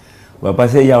wa pa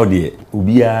say yaw de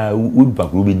obia wood pa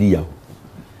ko be di yaw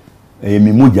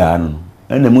mi muja no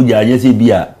na muja anye se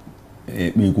bia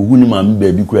mi ko huni ma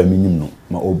mba bi kura minim no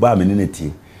ma oba me ne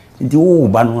tie nti wo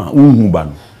ba no a wo hu ba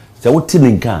no So what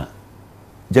tinka?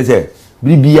 Just say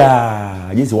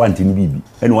Bibia, just one thing bibi.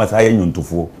 And was I on to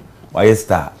four? Why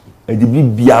star? And the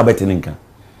Bibia better tinka.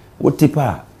 What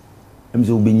tipa? I'm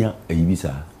so binya a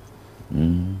visa.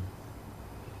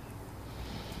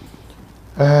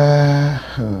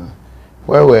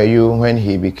 Where were you when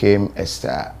he became a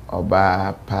star?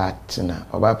 Oba partner.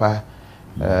 Oba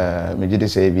me did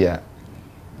say bia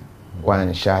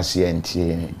one chassis and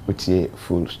utie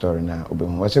full story now.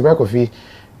 What's a KOFI?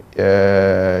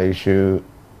 You should.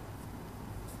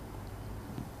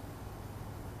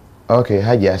 Okay,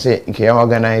 Haji, I say you can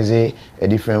organize a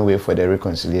different way for the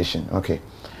reconciliation. Okay,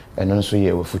 and also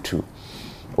here with two.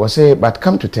 Was say, but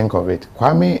come to think of it,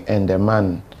 Kwame and the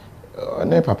man,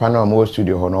 ne papa no mo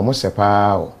studio ho no mo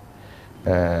sepa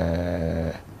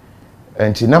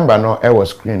and the number no e was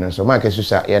screen so man kesu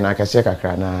sa ye na kase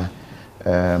kakra na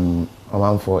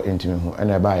oman for intimi ho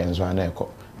na ba ye nso ana ekọ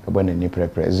ebo na ni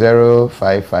prepare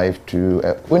 0552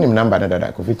 unim number na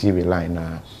dada KOFI TV line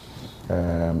na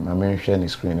I mention the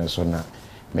screen so na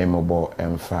memorable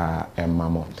emfa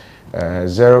emamo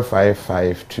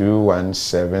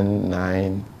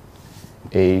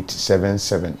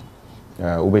 0552179877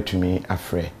 over to me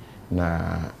afre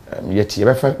na yet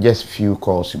you just few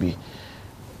calls be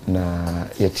na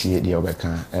yet the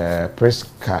obeka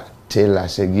Prescott Taylor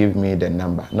say give me the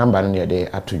number near there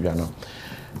atudwa no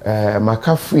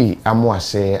makafui amo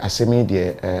ase asemi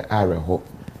de areho.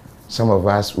 Some of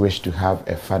us wish to have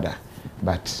a father,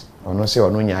 but ono say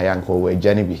ono nya yanko we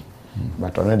jani bi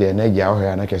but ono de na gya ho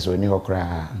ya na kese oni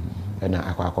hokra na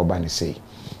akwa ni say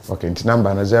okay nti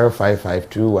number no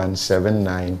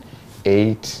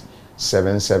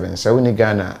 0551798877 so we ni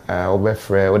Ghana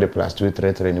obefre wo de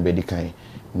 +233 ni bedi kan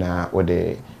na wo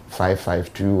de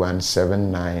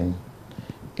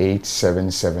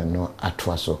 5521798877 no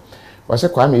atwa so was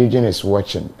Kwame Eugene is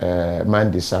watching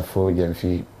Mandy Safo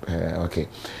Yemfi okay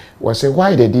was say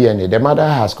why the DNA the mother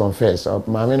has confessed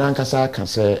mama nankasa can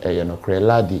say you know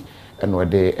ladi and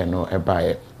what they no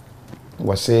ebaye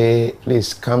was say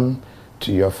please come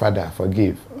to your father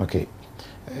forgive okay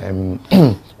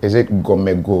is it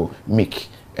gomego mick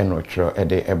and otro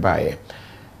ede ebaye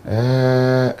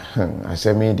I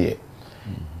say me there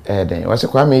then was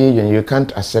Kwame you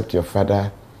can't accept your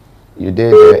father you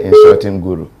did insulting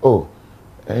guru oh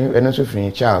and also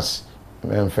free Charles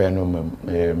no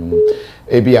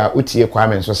ebia utie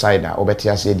Kwame nso side a obeti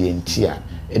ase de ntia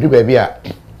edu ba bia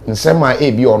nsem a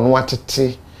ebi ono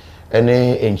atete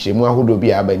ene enchemu ahodo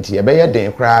bia abanti ebe ye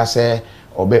den kra se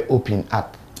obe open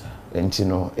up enti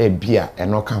no ebia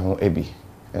eno ka ho ebi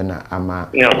na ama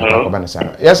akoba na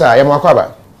sana yes sir yemo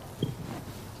akoba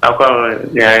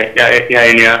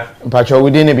ya mpacho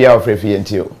wudi ne bia ofrefi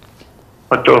enti o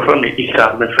Oto from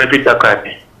Isa me Peter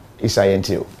Kwati Isa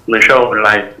enti o me show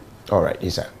live. All right,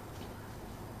 Isa.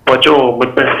 Pocho,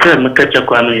 but person me catch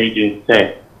Kwame Eugene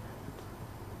say.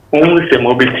 Only se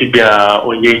mobility bia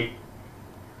oye.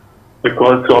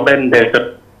 Because so ben there's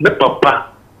a the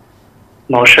papa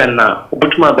no shena.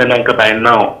 Obutuma benanka by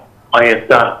now. Oye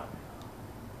star.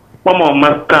 Mama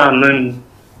master nun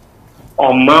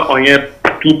oma oye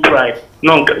too pride.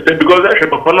 No, because I should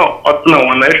papa no otna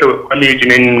one I should Kwame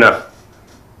Eugene na.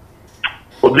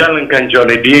 Obialan kan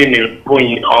jole DNA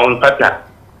point on pata.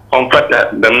 On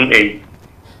fata them a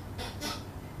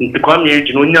the Kwame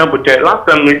Eugene unya but last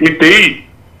time me pay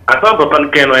I saw papa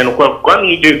Ken and Kwame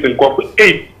Eugene in Kofi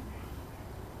 8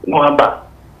 Mohaba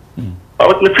I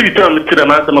was me free time to the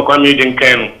master Kwame Eugene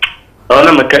Ken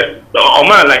on make o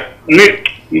man like Nick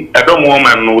I don't want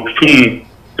man no film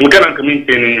we can come in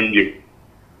him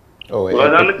oh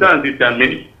well I understand this time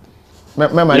my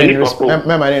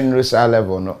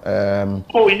level no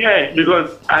oh yeah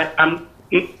because I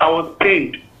was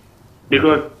pained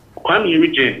because Kwame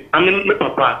Eugene, I mean, my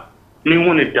papa, me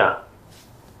wanted that,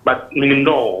 but me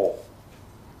no.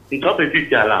 In top of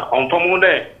it, on from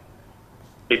there,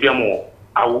 if you more,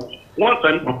 I want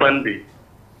to open this.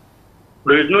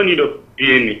 There is no need of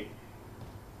DNA.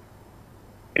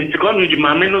 And to come with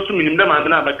my men, also meaning them, I'm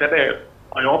not there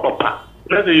on your papa.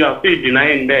 Let's say you are still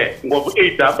denying there, go for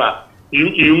 8 hours.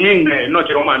 You mean not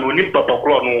your man, only papa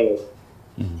clock no.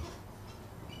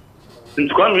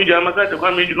 Since Kwame Eugene, I must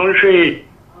Kwame Eugene don't say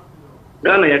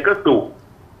Ghana ya kasto.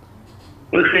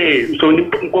 Okay, so you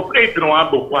put incorporate no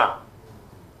abokwa.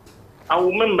 I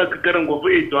remember kakaran go for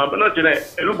 8 to but not today.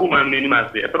 A look man ni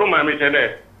mase. Pero ma me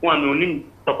tele. One onim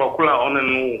papa kula on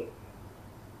no.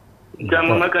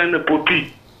 Jama maka na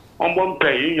popi. On bon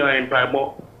pay in your empire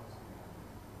mo.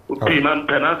 Popi man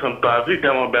penance pa.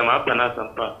 Vita mo be ma penance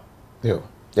pa. Yo.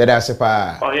 Yeah, that's a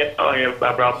pa. Oh yeah,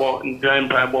 bravo, in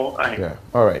empire mo. Yeah.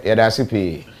 All right. Yeah, that's a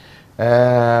p.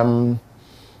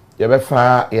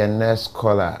 Yebefa your next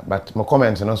caller, but my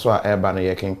comment no so eba no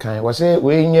ye kenkan. Was say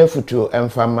we nye futu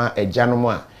emfama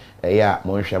ejano a ya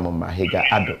mo nhwe mo ma hega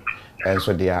ado.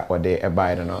 So dia ode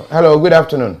eba no. Hello, good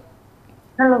afternoon.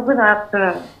 Hello, good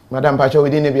afternoon. Madam Pacho, we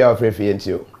didn't be our friend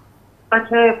you.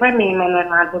 Pacho, when me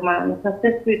Emmanuel Adoma,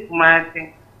 Mr. Sweet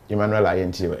Martin. Emmanuel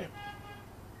Ayentiwe.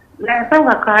 Na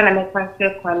sanga kana me kwache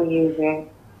kwa Eugene.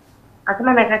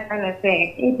 Asema me kana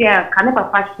say, "Idia kana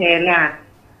papa share na.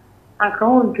 Anka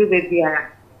won do baby a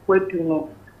wetu no.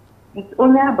 It's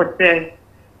only about there.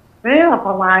 Very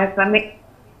papa wa sa me.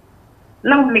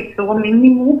 Na me so me ni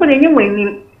mu pere ni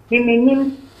weni. Me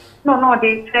no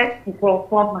dey check for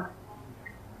forma.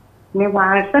 Me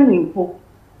wa sa ni po.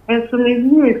 Enso me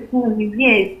ni school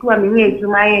a me ni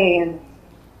ejuma yen.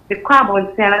 The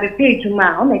carbon cell the page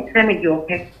ma o me tell me jo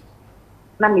pe.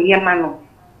 Na me yema no.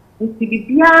 Nti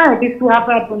bibia e su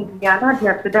aba bon bia na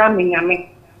dia seda me nyame.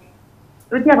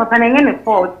 O dia papa na ngene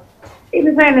fault. E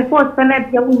be say ne fault na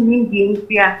dia wo ni die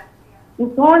ntia.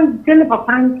 Nso on jene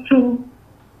papa ntu.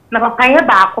 Na papa ye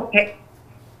ba ko pe.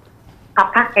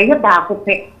 Papa ye ba ko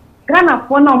pe. Grana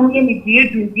fo na mo ye ni die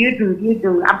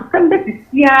dun. Abukan be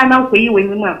sia na ko yi we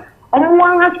ni ma. Omo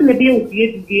wan ha se be o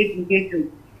die.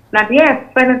 Na dia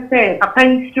spend say papa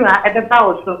ntu a e be ba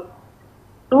o so.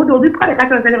 So do bi kwa ka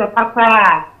tell say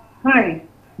papa. Hi.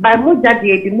 By moja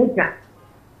di moja.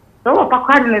 So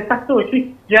papa ne sa so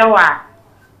shi jawa.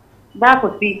 Ba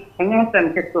ko si enye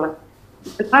sem keto.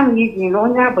 The family is no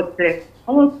nya but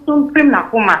on some prim na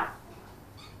kuma.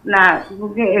 Na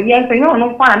ye say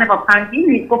no kwa na papa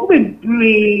ni ko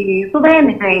be so be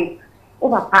anything. O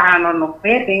papa no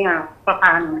be be ya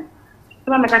papa no.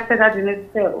 So me ka tell that ni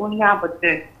say on nya but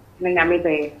me nya me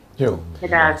be. Yo.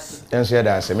 Yes. Answer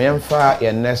that. Me emfa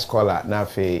your next caller na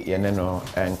fe ye ne no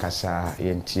enkasa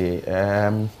yentie.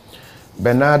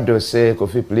 Bernardo say,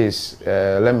 Kofi, please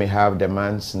let me have the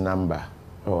man's number.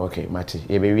 Oh, okay, Mati.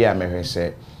 Ye be we am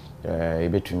say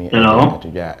to me. Hello.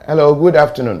 Hello, good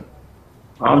afternoon.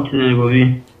 Afternoon,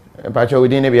 Bobby. Pacho, we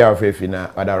didn't be our faith in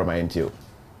other mind you.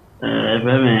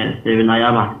 Steven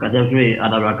Ayama, Katefri,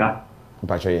 Adabraka.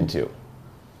 Pacho into.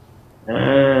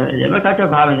 The Macata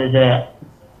Pavan is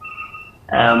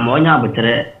Monya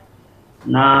Butre.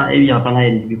 Na Evia Pana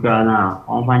in Bucana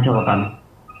on Pancho.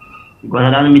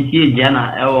 Because I don't meet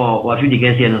Jana or what you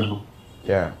get here.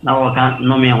 Yeah. Now I can't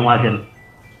know me and watch him.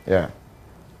 Yeah.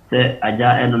 Say,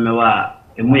 Aja and Mewa,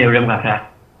 a muy remka.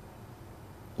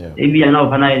 Yeah. If you know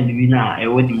Pana in Divina, a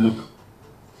wedding,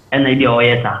 an idea or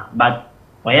yes, but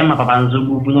I am a papa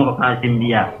Zubu, no papa in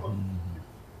Dia.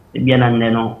 If you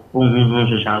know,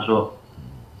 so.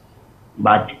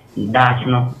 But that's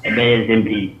no a bear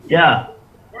SMP. Yeah.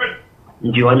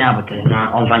 Joanna, but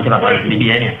now on Fancha,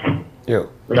 maybe. Yo.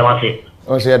 That it.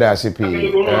 Oh, say that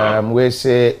CP. We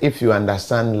say if you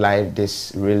understand life,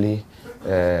 this really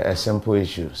a simple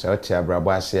issue. So tia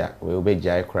brabasia we will be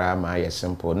jai krama a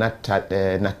simple.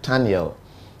 Nathaniel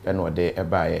and what they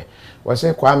buy. We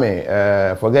say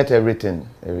Kwame, forget everything.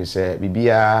 We say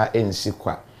Bibia in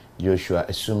Sikwa Joshua,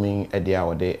 assuming a day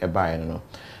or day a buy. No.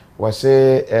 We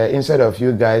say instead of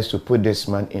you guys to put this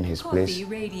man in his place,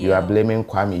 you are blaming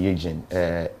Kwame Eugene,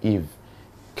 Eve.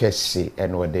 Kesi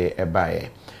and what they buy.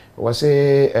 Was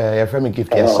a friend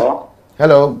gift? Yes.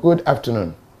 Hello, good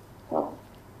afternoon.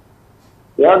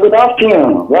 Yeah, good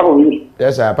afternoon. Where are we?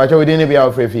 Yes, sir. Pacho, we didn't be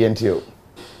out for you.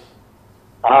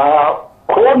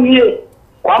 Call me.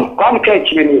 Come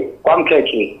catch me. Come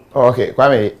catch me. Oh, okay.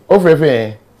 Kwame, over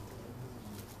free.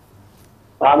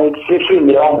 I'm in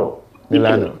Milano.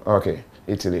 Milano. Okay.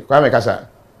 Italy. Kwame Casa.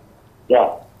 Yeah.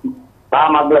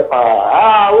 I'm a black.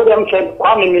 What them said,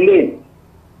 Kwame Milane.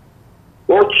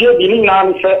 Oche bini na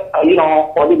mi se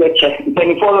odi be che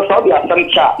penifo so dia sam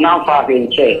cha na fa be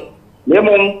nche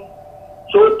lemom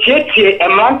so cheche e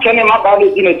man chene ma ba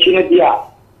le di na chine dia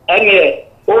ene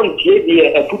on tie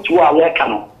die e putu a ye ka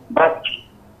no but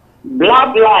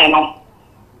bloodline no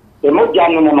e mo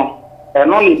janu no e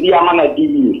no ni dia ma na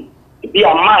di bi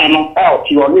ama no e o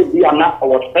ti o le dia na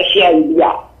o special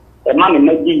dia e ma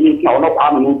na di na no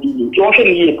kwa no di ti o se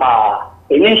ni pa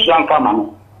e ni shan fa ma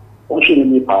no.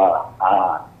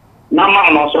 Nama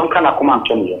no so kana come and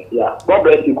tell me. Yeah. God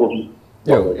bless you, Kofi.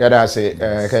 Yo, yeah, that's it.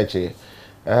 Catchy.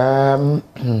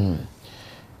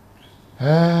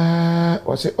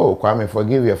 What's it? Oh, Kwame,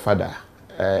 forgive your father.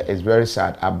 It's very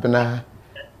sad. Abna.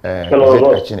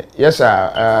 Hello. Yes,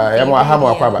 sir. Yamu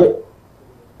Akwaba.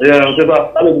 Yeah, I'm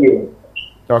saying.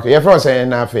 Okay, you're from saying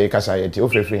na fe kasa yeti.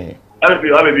 Ofre free.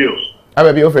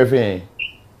 Abebi ofre free.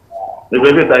 The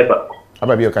baby type.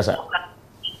 Abebi kasa.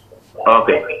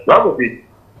 Okay. That would be.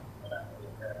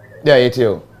 Yeah, it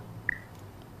you.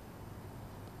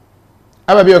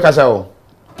 Abebi okasa o.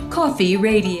 KOFI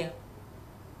Radio.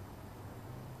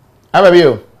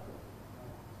 Ababio,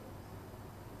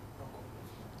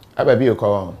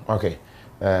 call. Okay.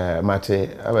 Mate,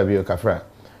 Ababio Kafra.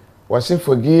 Was it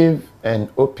forgive and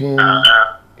open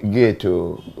gate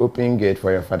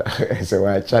for your father? So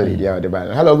I Charlie, the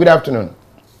band. Hello, good afternoon.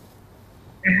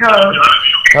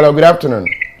 Hello, good afternoon.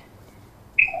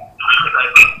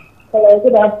 Hello,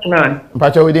 good afternoon.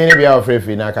 Pacho, we didn't be our free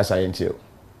fee now, Casa into.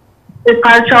 If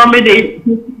I show me the.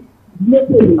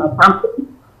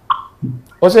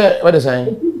 What's it? What is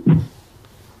saying?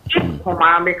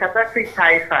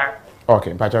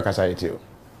 Okay, Pacho Casa into.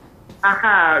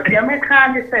 Aha, the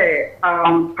American say,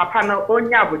 Papa no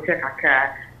Onya would take a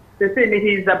care. They say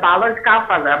he's a biological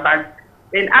father, but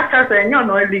in actual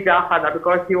no legal father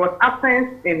because he was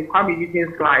absent in KOFI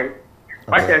Eugene's life.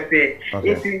 What I say,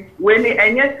 if when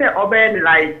and yes, obey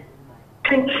like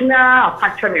kinchna or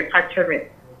patchouli.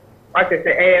 What I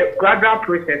say, a gradual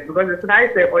process because it's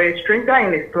nice or a stranger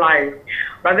in his life.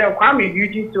 But then KOFI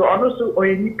Eugene to also or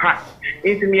any part.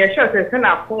 It's me a short send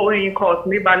up following calls,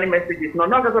 me banning messages. No,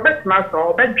 not as a best master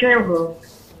or best general,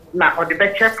 not or the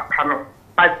best chef panel.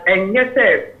 But and yes,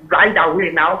 right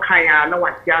away now, Kaya, no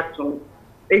one to.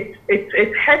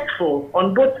 It's hurtful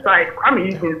on both sides. KOFI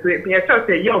Eugene to it. Me a short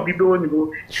say, yo, be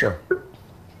doing sure.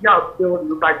 Yeah,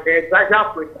 but the gradual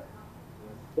process.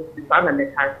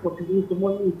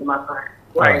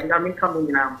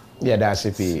 Yeah, that's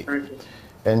it.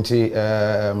 And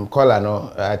caller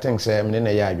no, I think say me na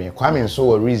ya adwen. KOFI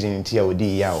so reason nti a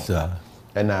odi yawo.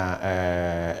 And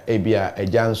ebia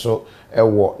ejanso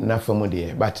ewo na famu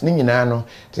de. But ni nyina no,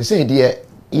 te say de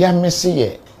ya mese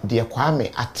ye de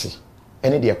KOFI ate.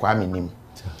 Ene de KOFI nim.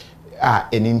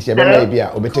 Eni nti e be ma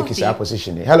bia obetake sa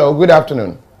position. Hello, good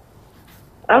afternoon.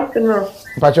 Afternoon.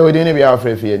 Pacho we dey be our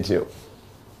free fee nti.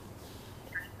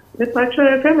 The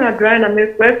Pacho from Adrian and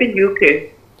Miss UK.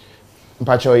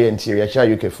 Pacho ye nti ya cha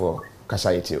UK for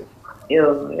Kasai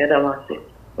Yo, yada wase.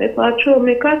 Me Pacho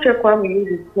me catch KOFI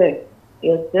use say.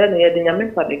 Yes, then ye de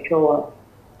nyame pa de kyowa.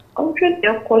 I'm trying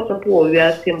to call some people we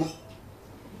are sim.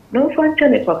 No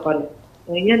function ne papa no.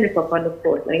 Nye ne papa no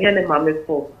fault, nye ne mama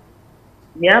fault.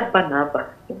 Nya banaba.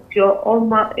 Your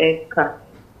oma eka.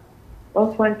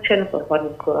 No function papa no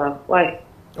ko. Why?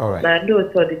 All right. Na do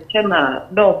so the channel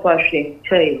no fashion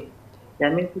chai.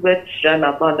 Nyame to bet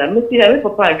shana banda. Me see every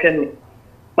papa me.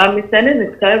 But me sending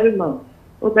it every month.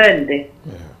 Obende.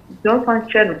 Yeah. Don't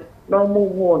function no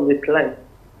move on with life.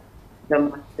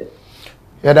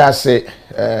 Yeah, that's it.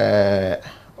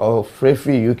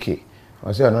 Free UK.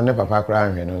 I say no ne papa kra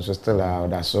anhwe no so still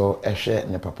out so ehwe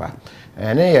ne papa.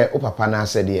 Ne o papa na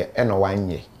said e no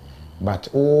wanye. But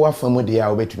o afamu de a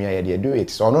obetumi aye de do it.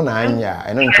 So no na anya.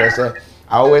 I know interest I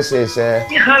always say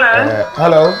hello.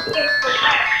 Hello.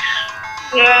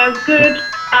 Yeah, good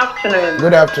afternoon.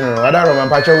 Good afternoon. What are Roman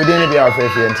Pacho we didn't be our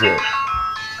free until.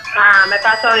 Me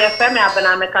Pacho ye femi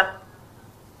abana meka.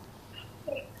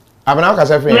 Abana ka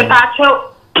say free. Me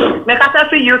Pacho me ka say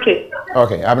free UK.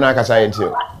 Okay, abana ka say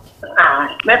until.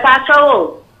 Me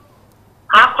Pacho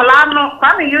akola no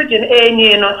KOFI Eugene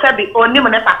enyi no sebi onim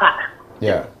ne papa.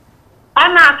 Yeah.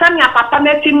 Ana asanya papa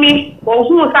metimi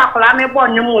ohu sa akola ne bo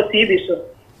nyum o TV so.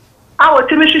 A o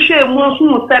timi hwehwe mu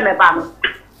ohu se me ba no.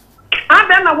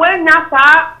 Ada na wenya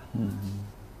sa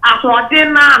ahode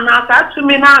na sa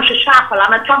tumi na hwehwe akola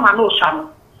na tama no sha no.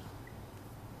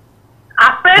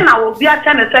 Ape na obi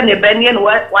acha ne se ne banie no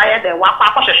wa ye de wa kwa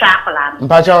hwehwe akola no.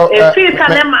 Mpacho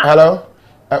hello.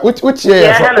 Which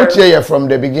year from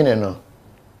the beginning no?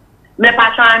 Me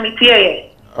Pacho mi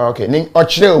tie. Okay, ni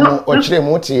ochire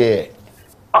mu tie.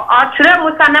 Ochire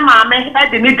mu sa ne maame e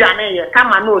de ni dwane ye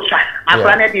kama no sha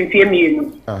akora na de mfie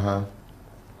mienu.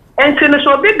 Enti no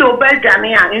so bi do ba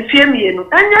dwane a mfie mienu.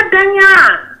 Anya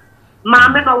danya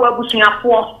maame na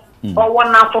wabusuafo owo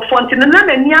na fofo enti no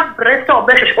na ni abre se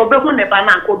obehu ne ba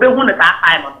na nko obehu ne ta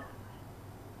time no.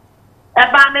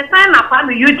 Eba ne san na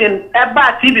KOFI Eugene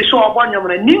eba TV so obonyo mo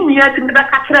ni nua ti me be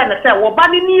ka kire ne se wo ba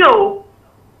ni o.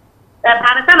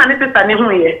 Eba ne san na ne sister ne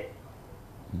hu ye.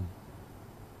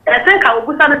 I think I will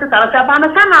put on the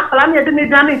Sana plan you didn't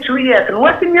done in 2 years and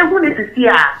what's in your money to see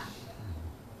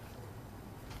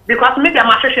because maybe I'm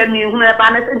a me who are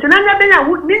banned and then I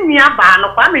would mean me a ban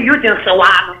of KOFI Eugene so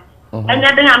one and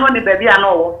yet I know the baby I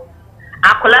know.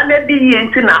 I could be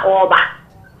in Tina Oba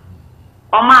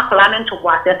or my planning to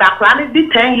what that I planned be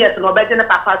 10 years no better than a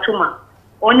papa tuma.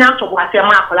 Onya to what your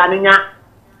mark planning ya.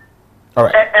 All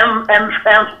right.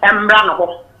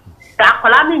 Runnable. That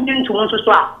planning didn't want to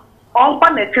swap. On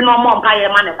one no more pay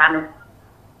money panel.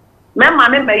 Me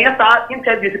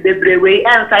interviews the brewery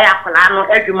and say Apolano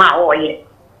Eduma or ye.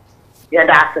 Yeah,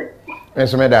 that's it.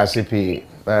 Yes, me da CP.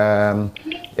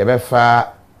 You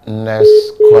better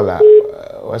next caller.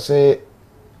 What's it?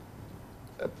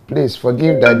 Please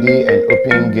forgive Daddy and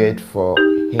open gate for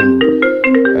him.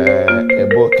 A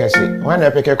book, Cassie. When I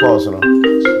pick a call, no.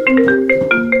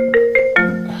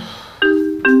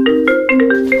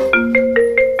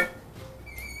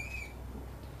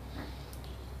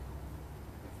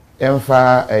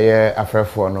 Emfa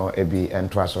afrefo no ebi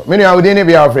entwa so. Menu awudi ne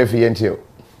bia afrefi yentio.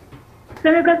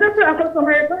 Se me kasa so akoso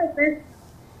me ko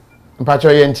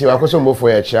Mpacho yentio akoso mbofo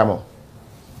ya chiamo.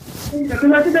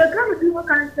 Because the come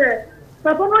can say,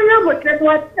 Papa no ya go check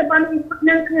what the ban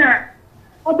nka.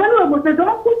 Obano go se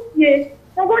don ku tie.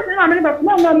 Na go se na me ba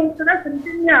no no so na se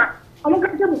nya. Amo ka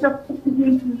se mo se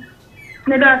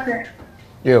ne da se.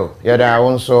 Yo, ya da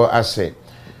wonso ase.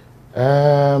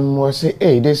 Was say,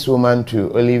 hey, this woman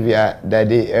to Olivia,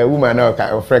 Daddy, a woman or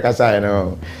Frekasa, you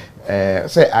know.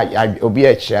 Say, I be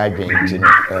a child, you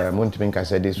know. Monteminka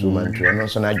said this woman to, and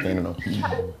also not, you know.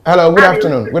 Hello, good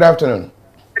afternoon. Good afternoon.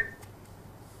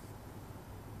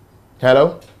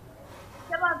 Hello.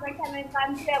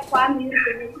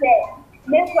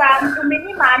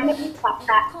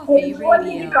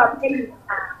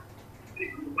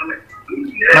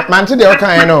 Manti de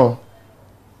oka you know.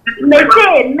 Me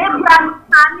say me brand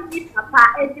papa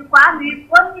KOFI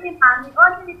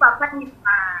only papa ni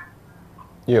pa.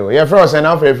 Yo, your friends and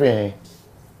now free.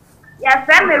 Your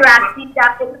family Rashida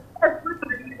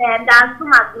and dance to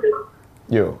my group.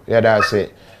 Yo, yeah that's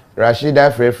it.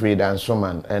 Rashida free dance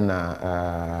woman and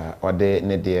or de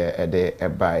ne de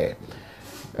buy.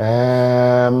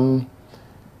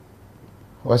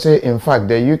 Was it in fact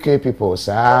the UK people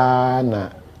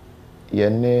sana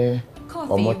yene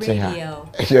KOFI Radio.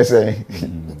 You're saying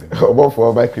about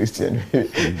for by Christian.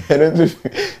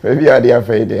 Maybe I dey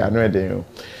afraid they are not there.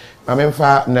 I mean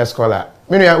for next caller.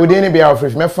 Meanwhile, we didn't be out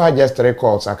me for just 3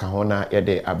 calls akahona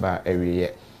yede aba every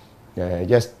year.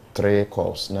 Just 3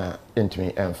 calls na into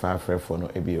me and far for no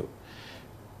ebio.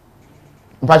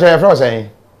 Mpacho your friend saying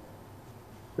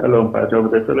hello, Mpacho,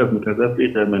 the fellow because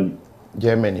Germany.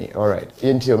 Germany, all right.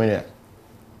 Into me.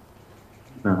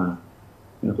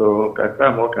 So,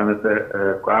 kaka mo can say,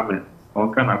 Kwame,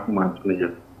 on can akuman to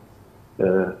you.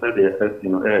 Said the first,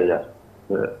 area.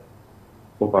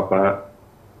 Papa,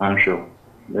 I'm sure.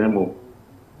 Nemo.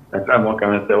 Kaka mo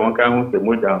can say, one can the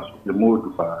mood dance, the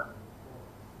mood for.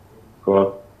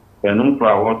 Because, and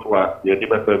for what you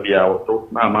never be out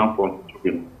of my man from to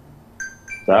him.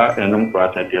 That and for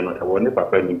I won't never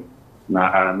penny.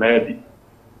 Now I'm ready.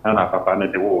 And I papa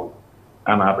net the wall.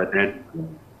 And I have a dead.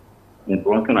 In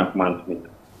one can akuman to me.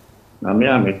 Na me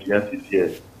ameti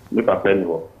asisi me papa ni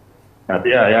ho na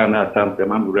dey aya na atam pe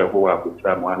mam re ho wa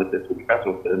kutra mo ane se so because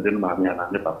of the ma me na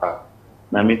ne papa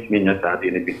na me timi nya sa de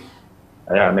ne bi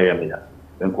aya na ye me ya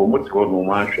enko mo ti ho no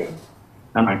ma hwe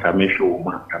na na ka me hwe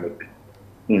ma ka me pe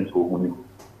ni so mo ni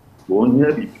wo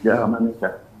nya bi bia ma ne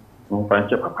ka no fa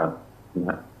nche papa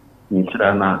na ni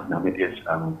tira na me de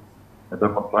tira no e be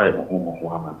papa e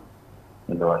mo ama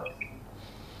ndo wa ti.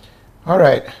 All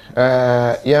right.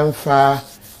 Yemfa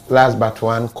last but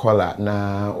one caller.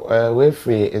 Now, we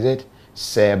free, is it?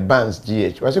 Sir Bands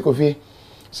GH. What's it, KOFI?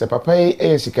 Sir Papa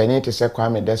is to say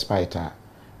KOFI despite her.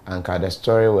 And the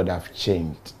story would have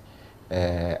changed.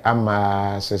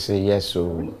 Ama say yes,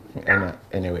 so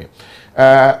anyway.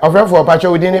 Offer for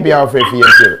Pacho, we didn't be out for you.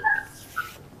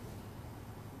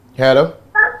 Hello?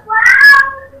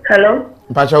 Hello?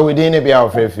 Pacho, we didn't be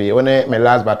out for you. Only my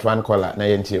last but one caller. Na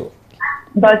yentio.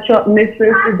 Bacho, me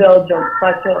free Belgium.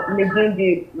 Bacho, me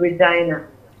the Regina.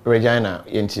 Regina,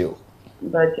 yentio.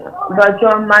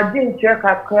 Bacho, my din check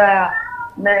a cry.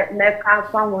 Me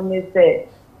can't find one they say.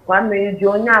 One may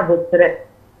join about threat.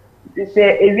 They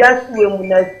say, if you are to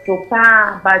women, so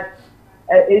far, but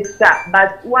it's that.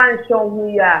 But one show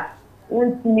we are,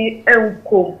 won't me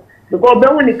uncle. The go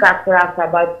down the cracker,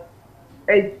 but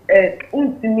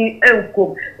won't me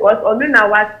uncle. Was only now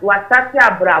was such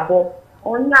a bravo.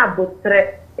 On a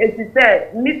botre, it is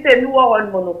said, Mr.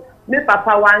 Luan Mono, me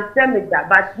papa one semita,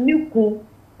 but new cool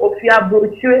of your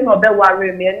brochure no be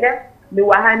worry me, me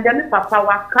wa hand me papa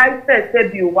wa kai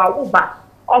said you wa uba,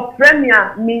 or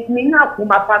premier me na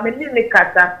kuma family ni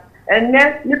kata, and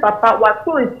then me papa wa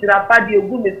so in Sirapa di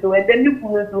Ogume so, and then you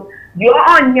kunu your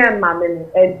own young mammy,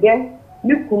 and then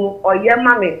you kunu or your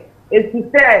mammy. It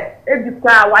is said, it is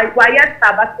why yet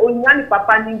but only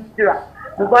papa ni Sira.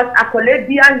 Because a colleague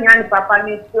and papa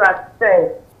needs to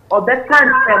say, or that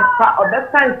time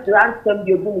to answer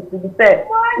the ability to be said.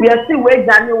 We are still waiting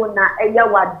on a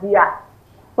yawa dear.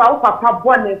 So papa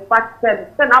born a fat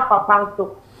send up a pound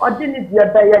or didn't be a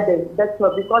better day. That's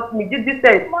what because me did this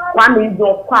say one is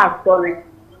your past story.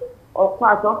 of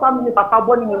course, or family papa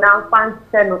born in an fan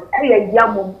channel, a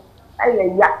yam,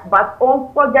 but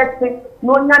don't forget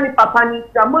no nanny papa needs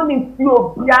the money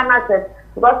to Biana said,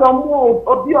 but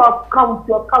or be of count,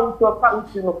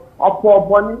 you know, or poor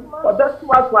bonnie, or that's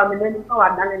what I'm in any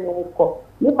done in the call.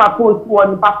 You papa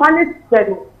one, papa needs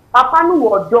said, papa no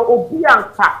or do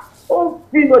Bianca, oh,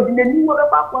 feel the new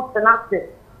about what's an access,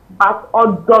 but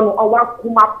or done or what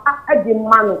come up at the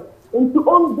man. Into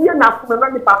on be enough for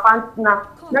many papa na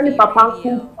many papa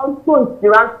who also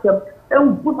inspire them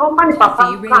and put on many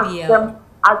papa them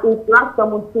as inspire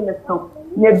them to the song.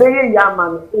 Nebeye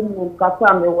yaman in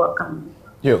kasa me welcome.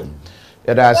 Yo,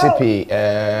 yada CP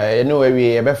anyway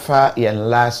we ebefa yen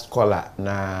last caller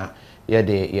na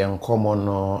yede yen common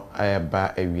no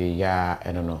eba ewie ya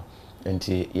eno no.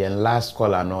 Enti yen last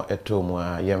caller no etomu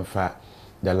a yemfa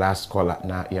the last caller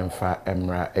na yemfa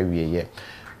emra ewie ye.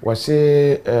 Was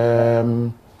it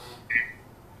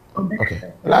okay.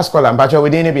 Last call, I'm back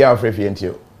with any be our free into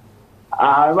you.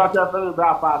 I was a very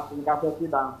bad pass in Capacity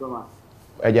down so much.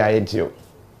 I into you.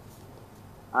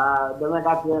 The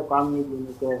mega family in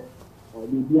the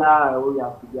BBI, we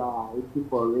have to be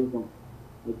for a reason.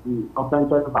 It's the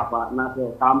offensive papa, not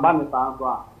a Kambani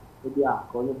Sansa, the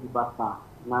college pasta.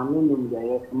 Now, meaning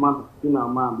the month,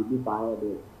 man, be fired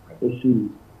issue.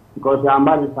 Because the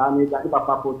ambassador family, the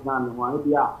papa put down one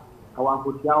idea. I want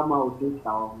to tell my own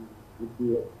town.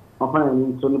 Often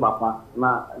in Sony Papa,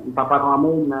 Papa, no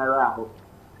main narrow.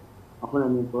 Often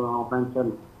in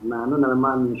offensive. Now, no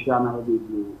man in Shana.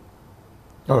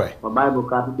 All right. For Bible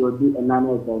class, it will be a nanny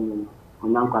on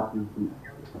young captain.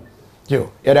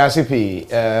 Yo, yada CP,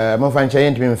 Mofancha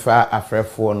ain't been far a fair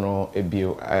for no a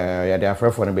bill, yada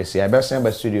fair for no besi. I best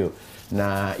send studio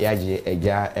na yaji a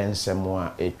jar and some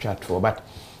more a chat for, but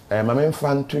my main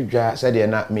fan to jar said you're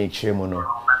not make shame.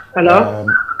 Hello?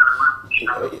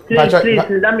 Please,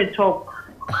 let me talk.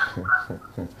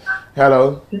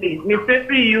 Hello? Please, Mr.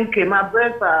 Free UK, my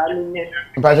brother.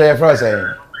 Patrick, your first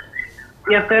saying?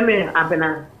 Your family,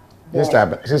 Abena.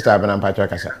 Sister Abena,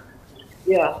 Patrick.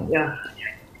 Yeah.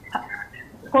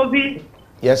 KOFI.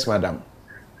 Yes, madam.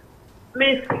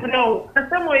 Miss, no,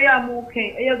 some way I'm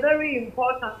okay. You're very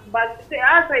important, but say,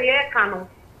 as a year canon,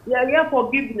 you're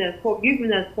forgiveness.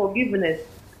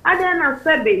 I then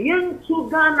said, young to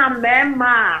Ghana,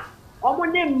 Mema, or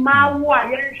when they ma,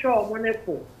 young show, when they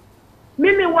fall.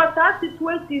 Mimi was that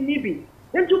situation, Nibi.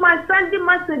 Into my sending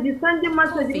message,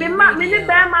 Mimi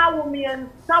Bama woman and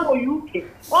Sawo UK.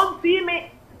 On female,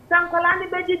 Sankolani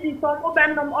Beji, some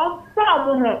Obandom on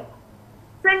some.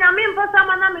 Saying, I mean, for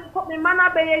someone, put me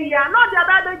mana bay ya, not the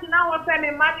other day now, or send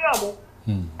me money.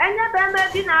 And yet, I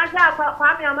didn't ask for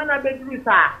family, I'm gonna be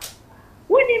Rusa.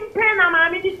 We didn't pay a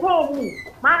mammy to call me.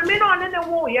 My men on in the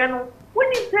war, you know. We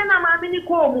didn't pay a mammy to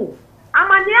call me. I'm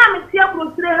a young tear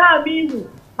to her being.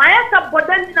 My ex of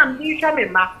potential and future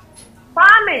member.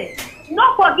 Family,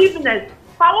 no forgiveness.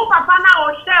 For papa now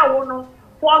or share one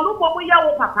for no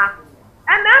papa.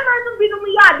 And then I don't be no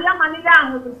yard, dear money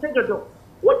down with the secretary.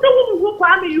 What the woman who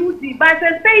call me UG by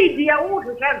the say, dear old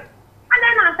again. And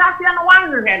then I talk to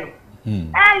one again.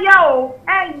 Hey, yo,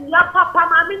 your papa,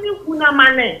 mammy, kuna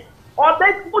money. Or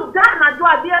bet put down a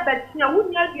draw dear that you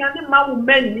wouldn't have the other man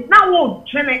men. Now, won't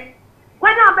Jenny.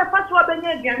 When I'm the first one, the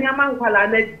man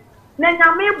Palane. Then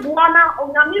I may buona or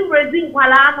Yami raising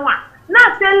Palanoa.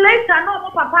 Now, say later,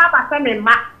 no papa, but I'm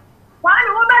ma. Why,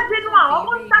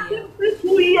 almost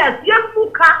 2 years, young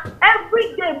Muka,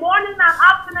 every day, morning and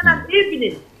afternoon and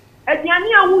evening. And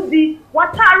Yania Woody,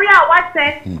 what area, what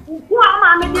say?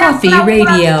 KOFI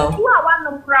Radio. Who are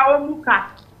one of Crow Muka?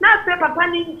 Now say papa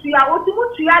ni tuya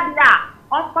otumu tuya dia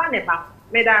on faneba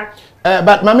medan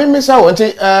but mama miss out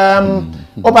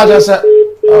opa just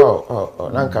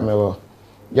oh nanka me wo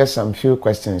just some few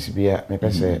questions bia me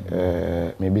pese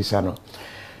maybe sano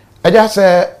I just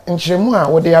nchemu a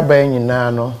wo de aban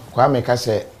nyina no kwa me ka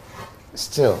se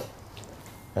still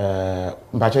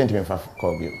mbacho ntime fa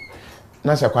call bio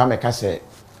na se kwa me ka se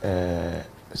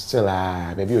still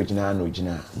baby ogina na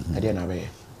ogina ade na be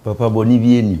papa boni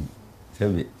bi eni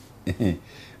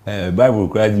Bible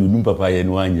cries you no papa ye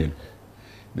no anye.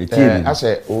 I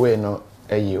say we no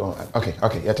okay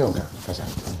you tell me fasa.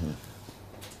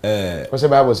 What's the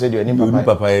Bible said you no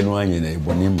papa ye no anye na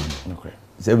ebone man. Okay.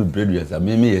 Say be produce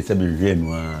me ye say be hwe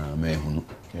no a me hu.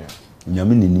 Yeah.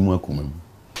 Nyame nenim akoma mu.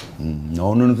 Na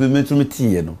ono no me to me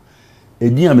tie no.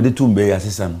 Edin a me de tumbe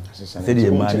asesa no. Say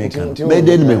the man kan. Me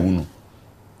de me hu no.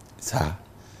 Sa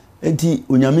enti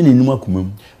onyame ne numa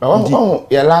kumam ba won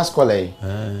your last call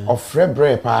of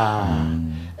February pa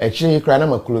actually kra na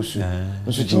maklosu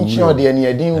nso chinchin ode ani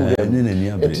edin wura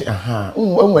enti aha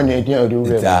unwa ne edin ode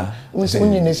wura unse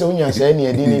unyi ne se unya sa ne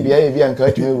edin ne bia anka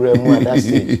atumi wura mu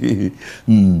adase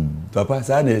papa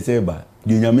sa na se ba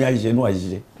di nyame ahye no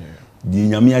ahye di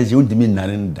nyame ahye undimi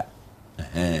nare nda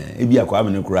ebi akwa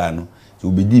amene kra no so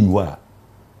obedi mi wa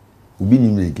obi ni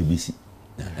mre nke bisi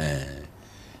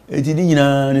eti di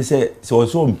nyina ne se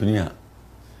so mpini a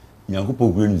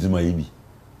nyankopɔ kure no zuma yebi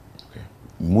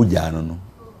moja no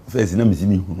first na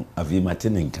misimi hunu afi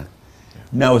matene nka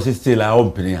na o se still a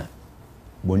mpini a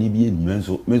boni bi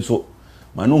enu menso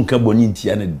ma no nka boni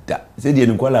ntia ne da se de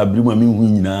ne kwala abiri ma me hu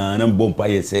nyina na mbompa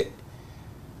yese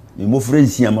me mo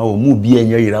friends ama wo mu bi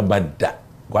enya yira bada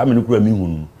kwa me no kura me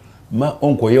hunu ma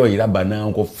onko ye oyira ba na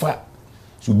onko fa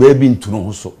su baby ntuno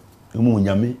ho so emu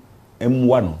nyame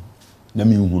emwa no na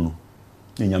me hu no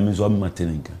nyame so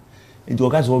matene nka enti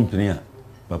oka so mpini a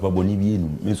papa boni bi enu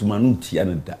menso ma no ntia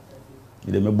ne da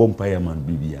ide me bompa ya man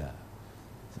bibia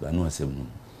ba no asem no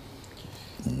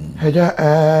Heja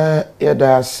ya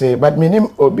da say but minim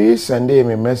obi Sunday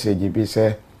me message bi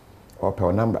say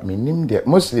open number minim de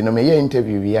mostly no me ye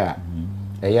interview ya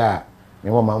ya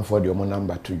me wo man for the mo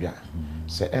number to dwa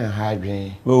say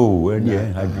hadwen oh we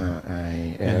dey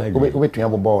hadwen we tun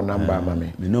abobɔ number ma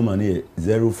me no man here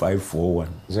 0541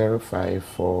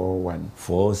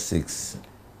 46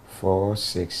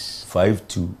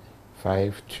 52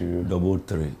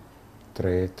 33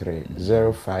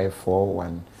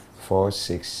 0541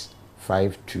 46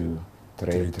 52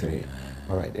 33.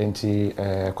 All right. Enti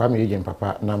kwame Eugene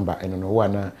papa number eno no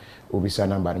wana obisa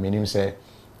number menim say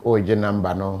o je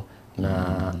number no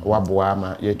na waboa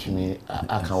ma yetumi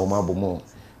aka wo mabomo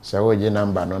say o je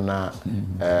number no na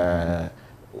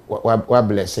wa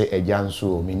bless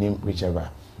ejanso menim whichever.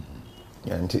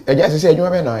 Enti ejanso say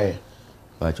adwuma be na e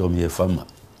ba cho me farmer.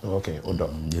 Okay, odo.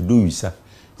 Ye do wisa.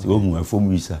 Se o hu afom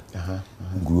wisa.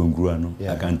 Nguru ano.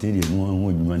 Akante de no hu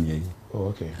adwuma ne ye. Oh,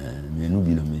 okay. Me no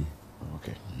bi na me.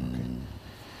 Okay.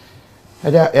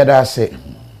 Ya da se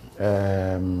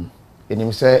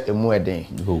enim se emu eden.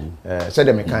 Se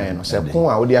de me kan no se kon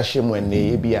a wo de ahye mu ene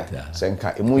ye bia se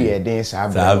nka emu ye eden sa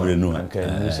abre no nka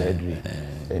emu se adri.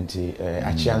 Enti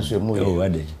achia nso emu ye.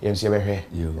 Yem se behwe.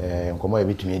 Nkomo ye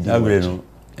bitumi edi. Abre no.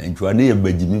 Ntwa ne ye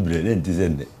bagimi bre ne nti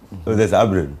sende. O se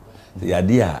abre no. Ya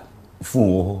dia fun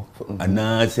wo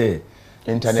ana se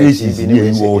internet TV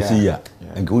ni wo si ya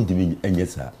nka untimi enye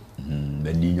sa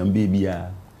ba di nyam bia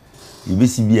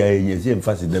ibesi bia enye se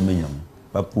mfase da menyam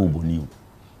papa oboni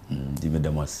di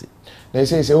medamase na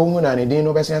se wo na ne din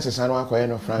no bese asesa no akoye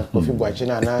no Frank Kofi Boachi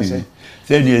na na se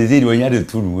di ze di wonya de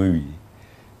turu wewi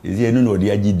ezi enu no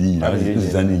de agidi na se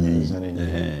na nyi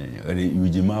ore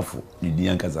Eugene mafo di di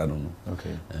ankasa no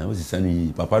okay o se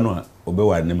sani papa no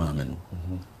obewa ne maame no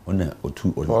ona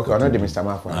otu okay ona de Mr.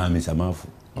 Mafo Mr. Mafo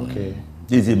okay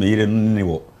Jezi me yire ne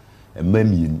wo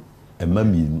emamien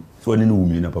so ne no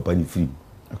wumi na papa ni free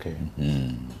okay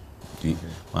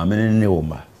ma me ne wo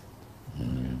ma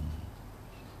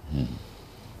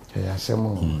ya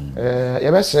semo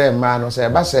ya be se ma no se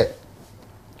ba se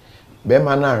be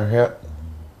ma na hwe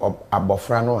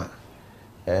abofra no a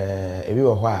ebi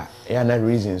wo ho a ya na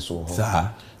reasons wo ho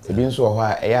ebi nso wo ho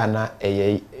a ya na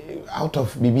out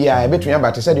of bibia between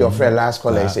about to say your friend last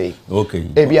call say okay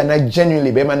ebi na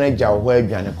genuinely be manager ho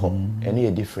adwane ko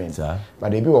any different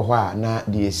but ebi wo ho a na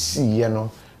de see ye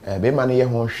no be man ye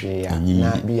ho hwe ya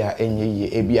na bia enye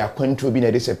ye ebi akwantu bi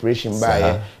na de separation ba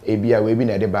ye ebi a we bi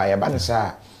na de ba ye ba na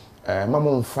sa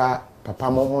mamo mfa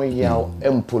papa mo ho ya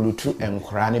empolutu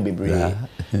enkora ne bebre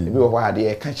ebi wo ho a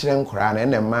de ka kire enkora na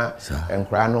na ma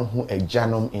enkora no ho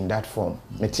agyanom in that form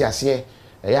meti ase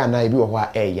ya na ebi wo ho a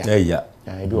eya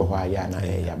ebi wo ho a ya na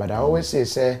eya but I always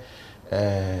say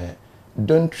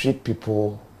don't treat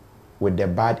people with the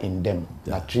bad in them,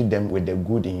 but treat them with the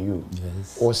good in you.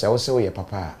 Yes. Also your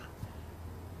papa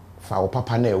fa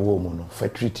papa na ewo mu no fa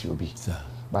treat you bi.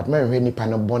 But man hwe nipa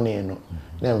no bone no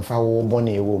na mfa wo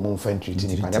bone ewo mu mfa treat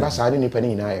nipa. Na ba sa de nipa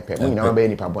ni na ye pe. Mu nyina ba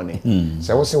nipa bone.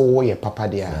 So wo ye papa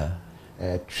there.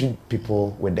 Treat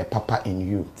people with the papa in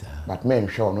you. But man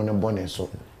hwe no ne bone so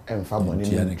emfa bone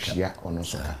ni tia ono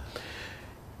so ka.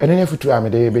 Ene futu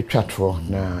amede betwa tro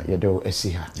na ye do esi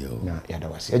ha na ya da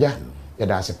wase. Eja ya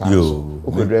da se pa so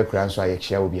ukodre kra nso aye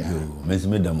chia obi a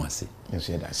mesime damase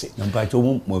nso ya da se nampa cho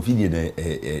mo video na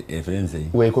friends yi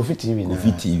we KOFI TV na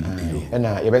KOFI TV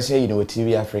na ye be say you know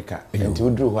TV Africa enti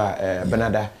udru ho a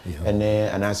Benada ene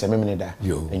anase memene da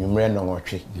enwumre no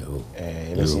nwotwe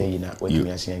ye be say you na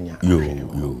watumi ase anya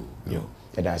yo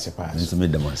ya da se pa mesime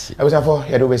damase abusafo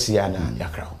ya do be si ya na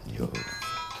yakra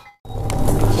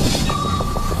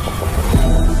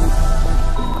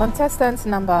Contestant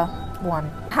number 1.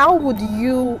 How would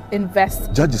you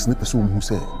invest? Judges ne person who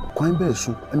say, "Kwai be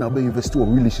so and I'll be invest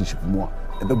in relationship more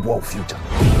and be our future."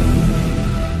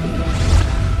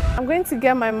 I'm going to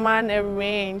get my man a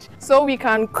range so we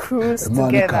can cruise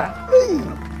together.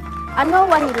 I know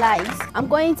what he likes. I'm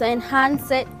going to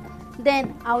enhance it,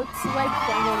 then I'll twerk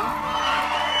for him.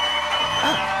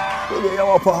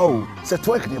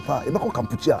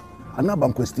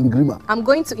 I'm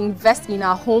going to invest in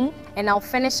our home and I'll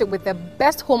furnish it with the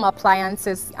best home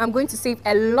appliances. I'm going to save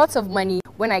a lot of money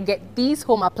when I get these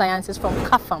home appliances from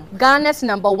KAFAM, Ghana's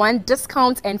 #1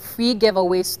 discount and free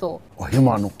giveaway store.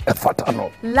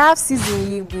 Love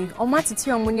season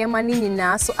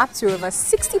so up to over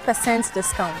 60%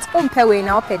 discount. You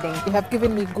have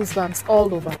given me goosebumps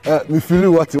all over. Me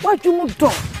feel what you do?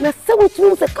 Na say what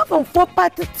you say KAFAM 4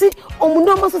 party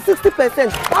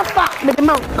 60%.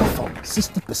 KAFAM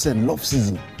 60% love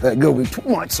season. Girl with too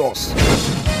much sauce.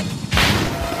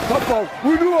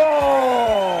 We do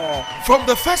all. From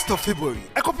the 1st of February,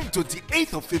 I come to the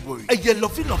 8th of February, a yellow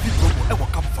promo I will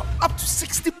come from up to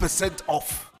 60%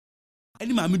 off.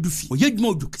 Any mama do fi oye dwuma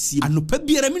odukasi anopa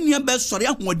biara me nua be sori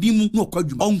ahoden mu na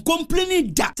okwadwuma on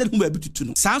complaining da se ho ba bitutu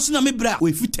no sanso na me bra o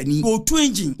efitani o to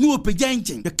engine na o pagya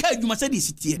engine be ka adwuma se de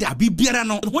sitie da bi biara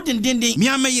no ho dendende me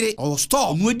amayire o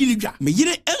store no adi ni dwa me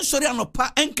yire ensori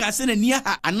anopa enka se na nia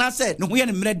ha anase ne ho ye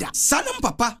ne mreda sanem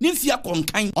papa ne mfia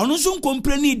konkan ono so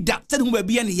complaining da se ho ba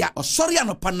bia ne ya o sori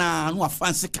anopa na no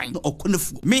afanse kan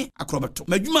okonefu me akrobeto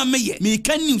madwuma me ye me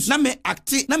kan news na me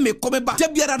acte na me komeba da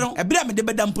biara no e bra me de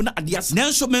bedampo na ade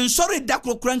nanso men sorry da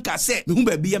krokranka se me hu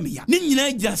ba bia me ya ne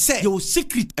nyina gya se yo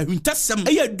secret ahuntasem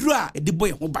e yaduru a e de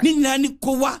boy ho ba ne nyina ni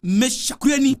kowa mesha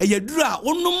kurani e yaduru a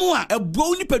onomu a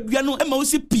ebo ni padua no e ma wo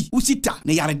se pi usita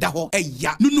ne yare da ho e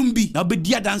ya nunum bi na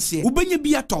obedi adanse obenya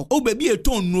bi ato o ba bi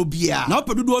eton no bia na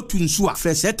opedodo otunsu a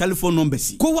fresh telephone number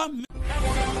si kowa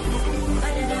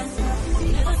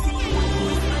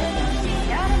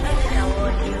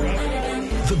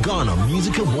The Ghana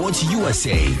Music Awards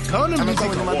USA. Ghana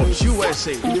Music Awards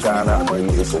USA. Ghana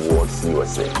Music Awards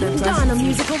USA. Ghana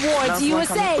Music Awards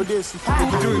USA.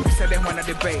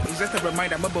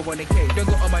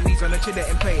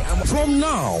 From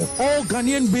now, all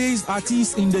Ghanaian-based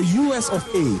artists in the US of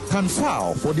A can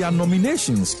file for their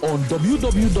nominations on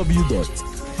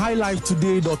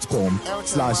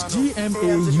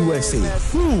www.highlifetoday.com/GMAUSA.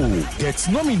 Who gets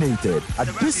nominated at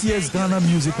this year's Ghana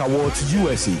Music Awards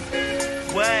USA?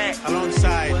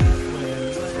 Alongside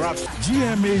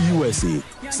GMA USA,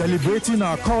 celebrating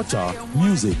our culture,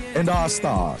 music, and our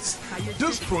stars.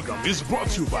 This program is brought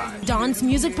to you by Dance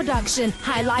Music Production,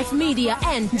 High Life Media,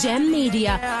 and Gem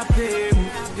Media.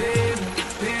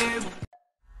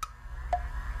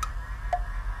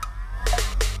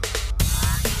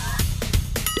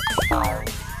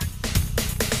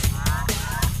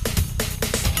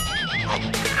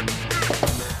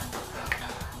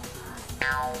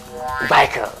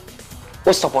 Michael,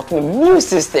 we support the new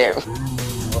system.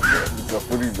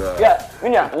 Yeah,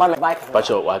 Mama Michael.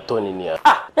 Pacho, what Tony near?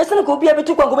 Let's not go be able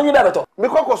to go in the Me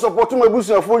ko support my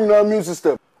business phone na new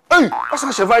system. Hey,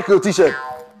 what's a Michael t-shirt?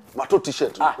 Mato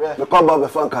t-shirt. Me ko ba be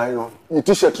fan kan no. Ni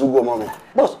t-shirt ru go mama.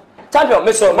 Boss, champion,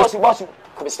 Mr.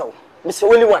 Mr.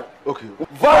 Willie one. Okay.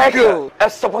 Michael,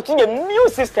 supporting a new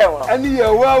system. And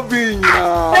your well-being.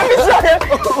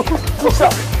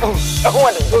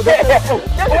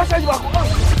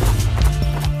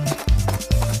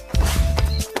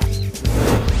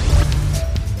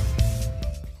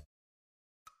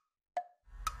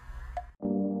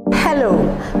 Hello,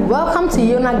 welcome to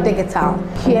Unauthorized Digital.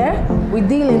 Here, we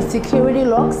deal in security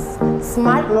locks,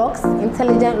 smart locks,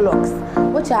 intelligent locks,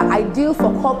 which are ideal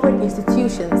for corporate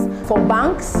institutions, for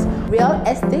banks, real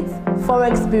estate,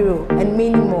 forex bureau, and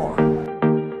many more.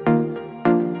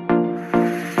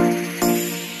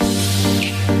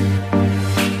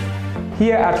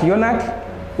 Here at Unauthorized,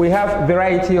 we have a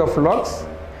variety of locks.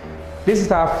 This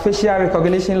is our facial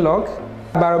recognition lock,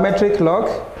 biometric lock.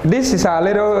 This is our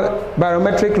little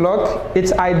biometric lock.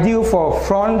 It's ideal for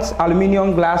front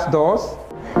aluminum glass doors.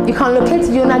 You can locate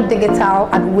Unauthorized Digital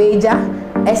at Wager,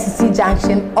 SCC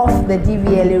Junction off the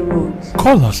DVLA road.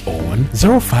 Call us on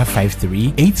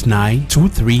 0553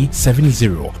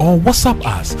 892370 or WhatsApp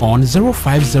us on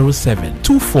 0507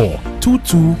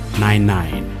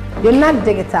 242299. Unauthorized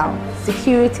Digital,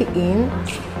 security in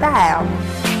style.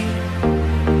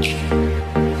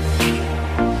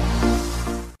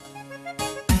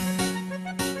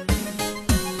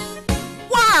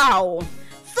 Wow,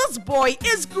 this boy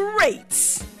is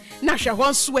great. Nasha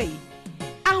one sway.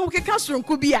 I can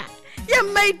kubia. You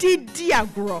made it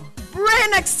diagro.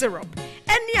 Brain X syrup.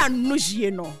 Any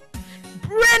anusieno.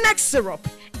 Brain X syrup.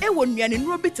 ɛwɔ nnuane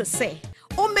nnuro bi te sɛ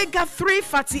omega-3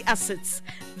 fatty acids,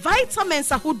 vitamins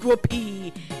ahodoɔ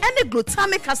pii, ɛne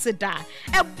glutamic acid a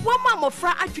ɛboa ma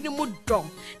mmɔfra adwene mu dɔ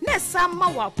na ɛsa ma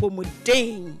wɔ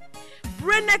apɔmuden.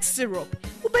 Brenex syrup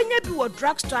wobɛnya bi wɔ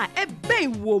drugstore a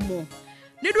ɛbɛn wɔ mu.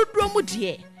 Ne dodoɔ mu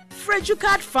deɛ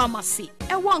Frejucard Pharmacy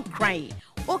ɛwɔ Nkran,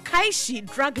 Okaishi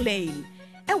Drug Lane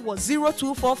ɛwɔ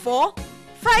 0244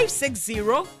 560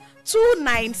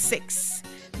 296.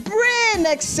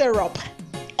 Brenex syrup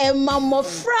Emma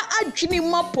Mofra adwene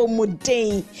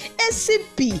mapomuden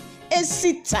SCP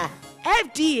esita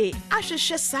FDA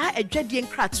ahwehwɛ saa adwadie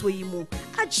nkratoɔ yi mu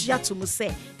agye ato mu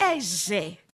sɛ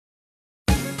ɛyɛ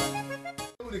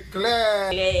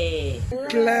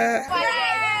Claire.